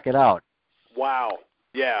you'd check it out. Wow.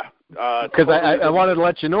 Yeah. Because I wanted to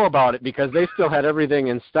let you know about it because they still had everything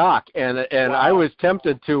in stock, and wow. I was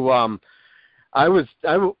tempted to I was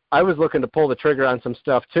looking to pull the trigger on some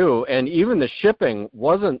stuff too, and even the shipping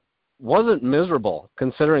wasn't miserable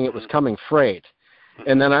considering it was coming freight.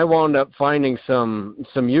 And then I wound up finding some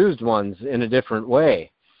used ones in a different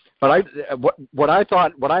way. But what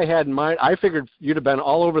I had in mind, I figured you'd have been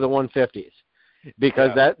all over the 150s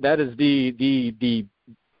because that is the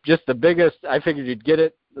just the biggest. I figured you'd get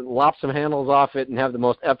it, lop some handles off it, and have the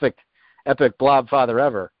most epic blob father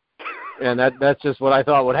ever. And that's just what I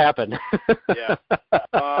thought would happen. Yeah.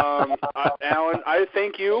 Alan, I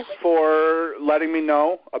thank you for letting me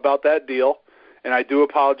know about that deal, and I do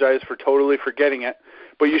apologize for totally forgetting it.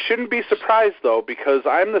 But you shouldn't be surprised, though, because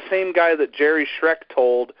I'm the same guy that Jerry Schreck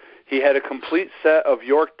told he had a complete set of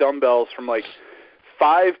York dumbbells from like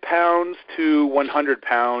 5 pounds to 100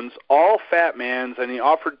 pounds, all fat mans, and he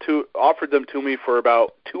offered them to me for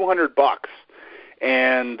about $200.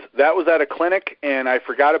 And that was at a clinic, and I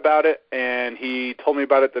forgot about it, and he told me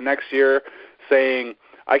about it the next year, saying,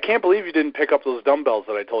 I can't believe you didn't pick up those dumbbells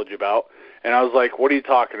that I told you about. And I was like, what are you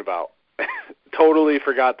talking about? Totally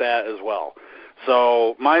forgot that as well.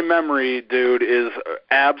 So my memory, dude, is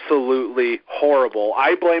absolutely horrible.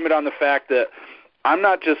 I blame it on the fact that I'm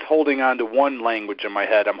not just holding on to one language in my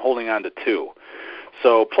head, I'm holding on to two.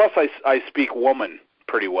 So plus I speak woman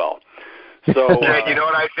pretty well. So Jed, you know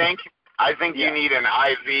what I think? I think you need an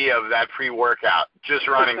IV of that pre-workout, just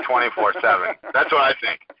running 24/7. That's what I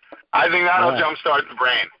think. I think that'll jumpstart the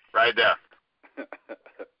brain right there.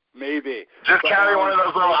 Maybe. Just carry one of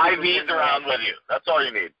those little IVs around with you. That's all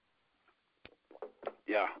you need.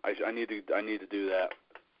 Yeah, I need to do that.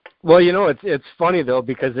 Well, you know, it's funny though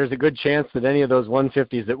because there's a good chance that any of those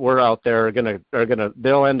 150s that were out there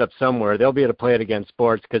they'll end up somewhere. They'll be able to play it against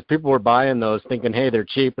sports because people were buying those thinking, hey, they're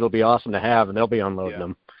cheap, it'll be awesome to have, and they'll be unloading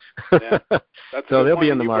them. Yeah. That's so they'll be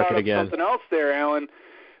in the you market again. Something else there, Alan.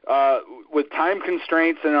 With time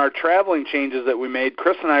constraints and our traveling changes that we made,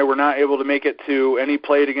 Chris and I were not able to make it to any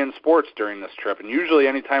Play It Again sports during this trip. And usually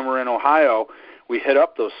anytime we're in Ohio, we hit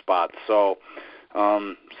up those spots. So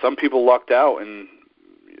some people lucked out,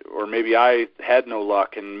 or maybe I had no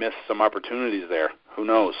luck and missed some opportunities there. Who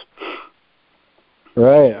knows?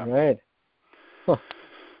 Right. Huh.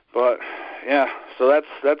 But yeah, so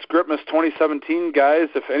that's Gripmas 2017, guys.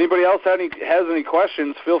 If anybody else has any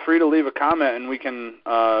questions, feel free to leave a comment, and we can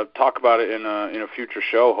talk about it in a future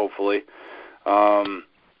show, hopefully.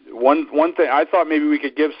 One thing I thought maybe we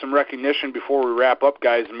could give some recognition before we wrap up,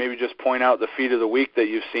 guys, and maybe just point out the feat of the week that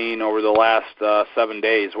you've seen over the last 7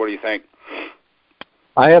 days. What do you think?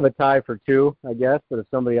 I have a tie for 2, I guess, but if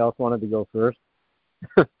somebody else wanted to go first.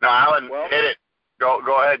 No, Alan, hit it. Go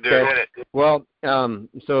ahead, dude. Okay. Hit it. Well,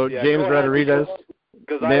 so James Rodriguez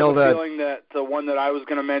because I have a feeling that the one that I was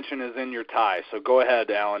going to mention is in your tie. So go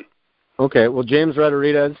ahead, Alan. Okay. Well, James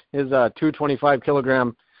Rodriguez, his 225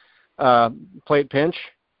 kilogram plate pinch.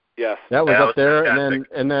 Yes. That was up there,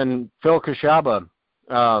 fantastic. and then Phil Kashaba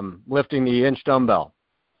lifting the inch dumbbell.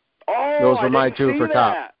 Oh, those were my 2 for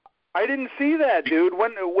top. I didn't see that, dude.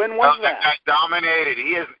 When was that? That guy dominated.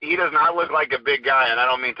 He does not look like a big guy, and I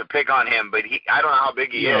don't mean to pick on him, but I don't know how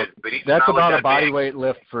big he is, but he's that's not about that a body big. weight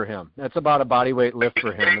lift for him. That's about a body weight lift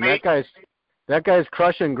for him. And that guy's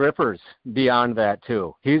crushing grippers beyond that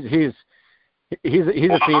too. He's a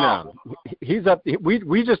phenom. He's up.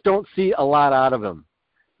 We just don't see a lot out of him,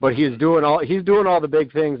 but he's doing all the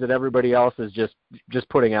big things that everybody else is just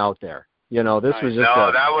putting out there. You know, this was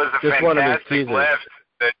that was a just one of his fantastic teasers. lift.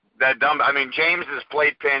 I mean, James's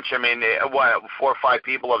plate pinch. I mean, 4 or 5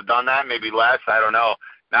 people have done that, maybe less. I don't know.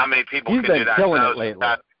 Not many people can do that. He's been killing it lately.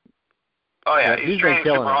 Oh yeah, he's training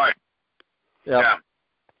super hard. Yep. Yeah.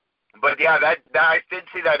 But yeah, that I did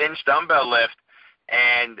see that inch dumbbell lift,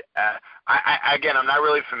 and I'm not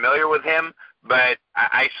really familiar with him, but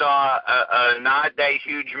I saw a not that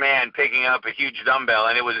huge man picking up a huge dumbbell,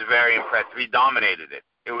 and it was very impressive. He dominated it.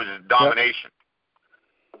 It was domination. Yep.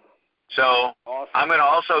 So awesome. I'm going to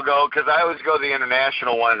also go, because I always go the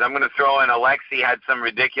international ones, I'm going to throw in Alexi had some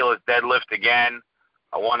ridiculous deadlift again.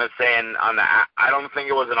 I want to say I don't think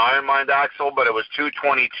it was an Iron Mind axle, but it was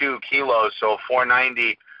 222 kilos, so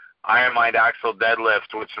 490 Iron Mind axle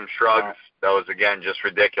deadlift with some shrugs. Wow. That was, again, just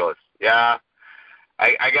ridiculous. Yeah.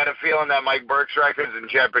 I got a feeling that Mike Burke's record's in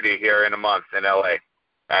jeopardy here in a month in L.A.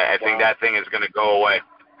 I think that thing is going to go away.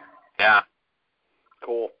 Yeah.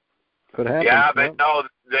 Cool. Could happen. Yeah, but no,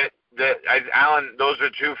 Alan, those are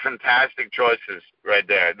 2 fantastic choices right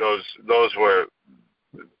there. Those were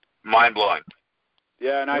mind-blowing.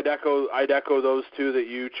 Yeah, and I'd echo those two that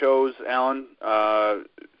you chose, Alan. I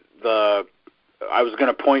was going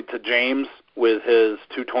to point to James with his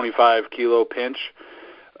 225 kilo pinch,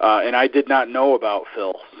 and I did not know about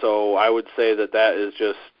Phil, so I would say that is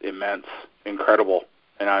just immense, incredible,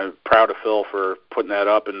 and I'm proud of Phil for putting that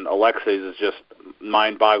up, and Alexei's is just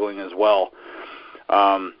mind-boggling as well.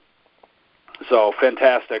 So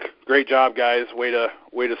fantastic, great job, guys. Way to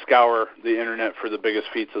scour the internet for the biggest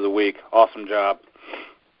feats of the week. Awesome job.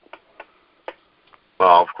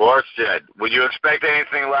 Well, of course, Jedd. Would you expect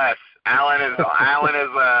anything less? Alan is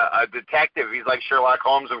a detective. He's like Sherlock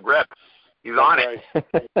Holmes of grip. He's on it.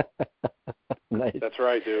 Nice. That's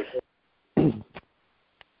right, dude.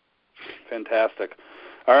 Fantastic.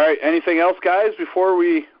 All right, anything else, guys, before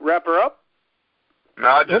we wrap her up?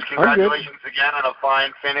 No, just congratulations again on a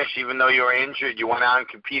fine finish. Even though you were injured, you went out and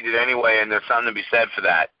competed anyway, and there's something to be said for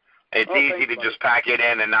that. It's easy to just pack it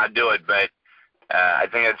in and not do it, but I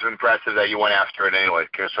think it's impressive that you went after it anyway,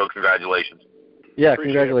 so congratulations. Yeah,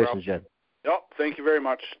 congratulations, Jedd. Yep, thank you very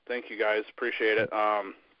much. Thank you, guys. Appreciate it.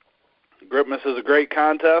 Gripmas is a great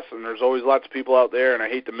contest, and there's always lots of people out there, and I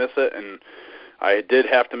hate to miss it, and I did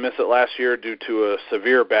have to miss it last year due to a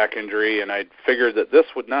severe back injury, and I figured that this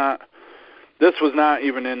was not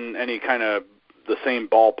even in any kind of the same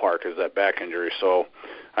ballpark as that back injury, so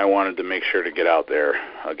I wanted to make sure to get out there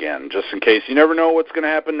again, just in case. You never know what's going to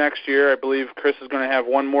happen next year. I believe Chris is going to have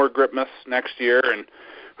one more Gripmas next year, and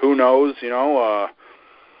who knows, I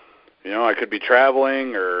could be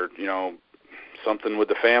traveling or, something with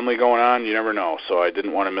the family going on. You never know, so I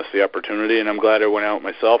didn't want to miss the opportunity, and I'm glad I went out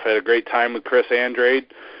myself. I had a great time with Chris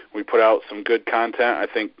Andrade. We put out some good content. I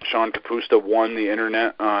think Sean Capusta won the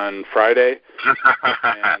internet on Friday,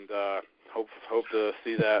 and hope to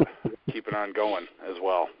see that keeping on going as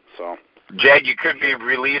well. So, Jedd, you could be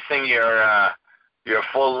releasing your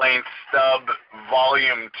full-length Stub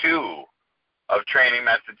Volume 2 of training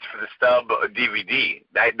methods for the Stub DVD.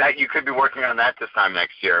 That you could be working on that this time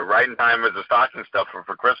next year, right in time as the stocking stuff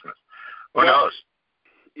for Christmas. Who knows?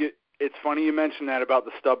 It's funny you mentioned that about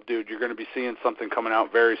the Stub, dude. You're going to be seeing something coming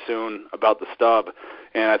out very soon about the Stub,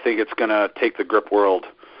 and I think it's going to take the grip world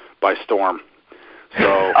by storm. So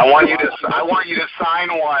I want you to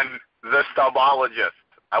sign one, the Stubologist.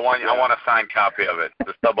 I want a signed copy of it,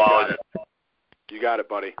 the Stubologist. You got it,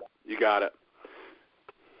 buddy. You got it.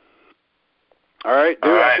 All right,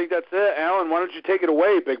 dude. I think that's it. Alan, why don't you take it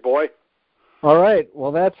away, big boy? All right.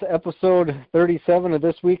 Well, that's episode 37 of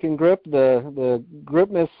This Week in Grip, the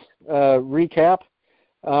Gripmas recap.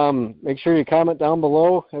 Make sure you comment down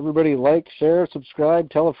below. Everybody like, share, subscribe,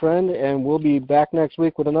 tell a friend, and we'll be back next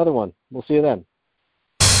week with another one. We'll see you then.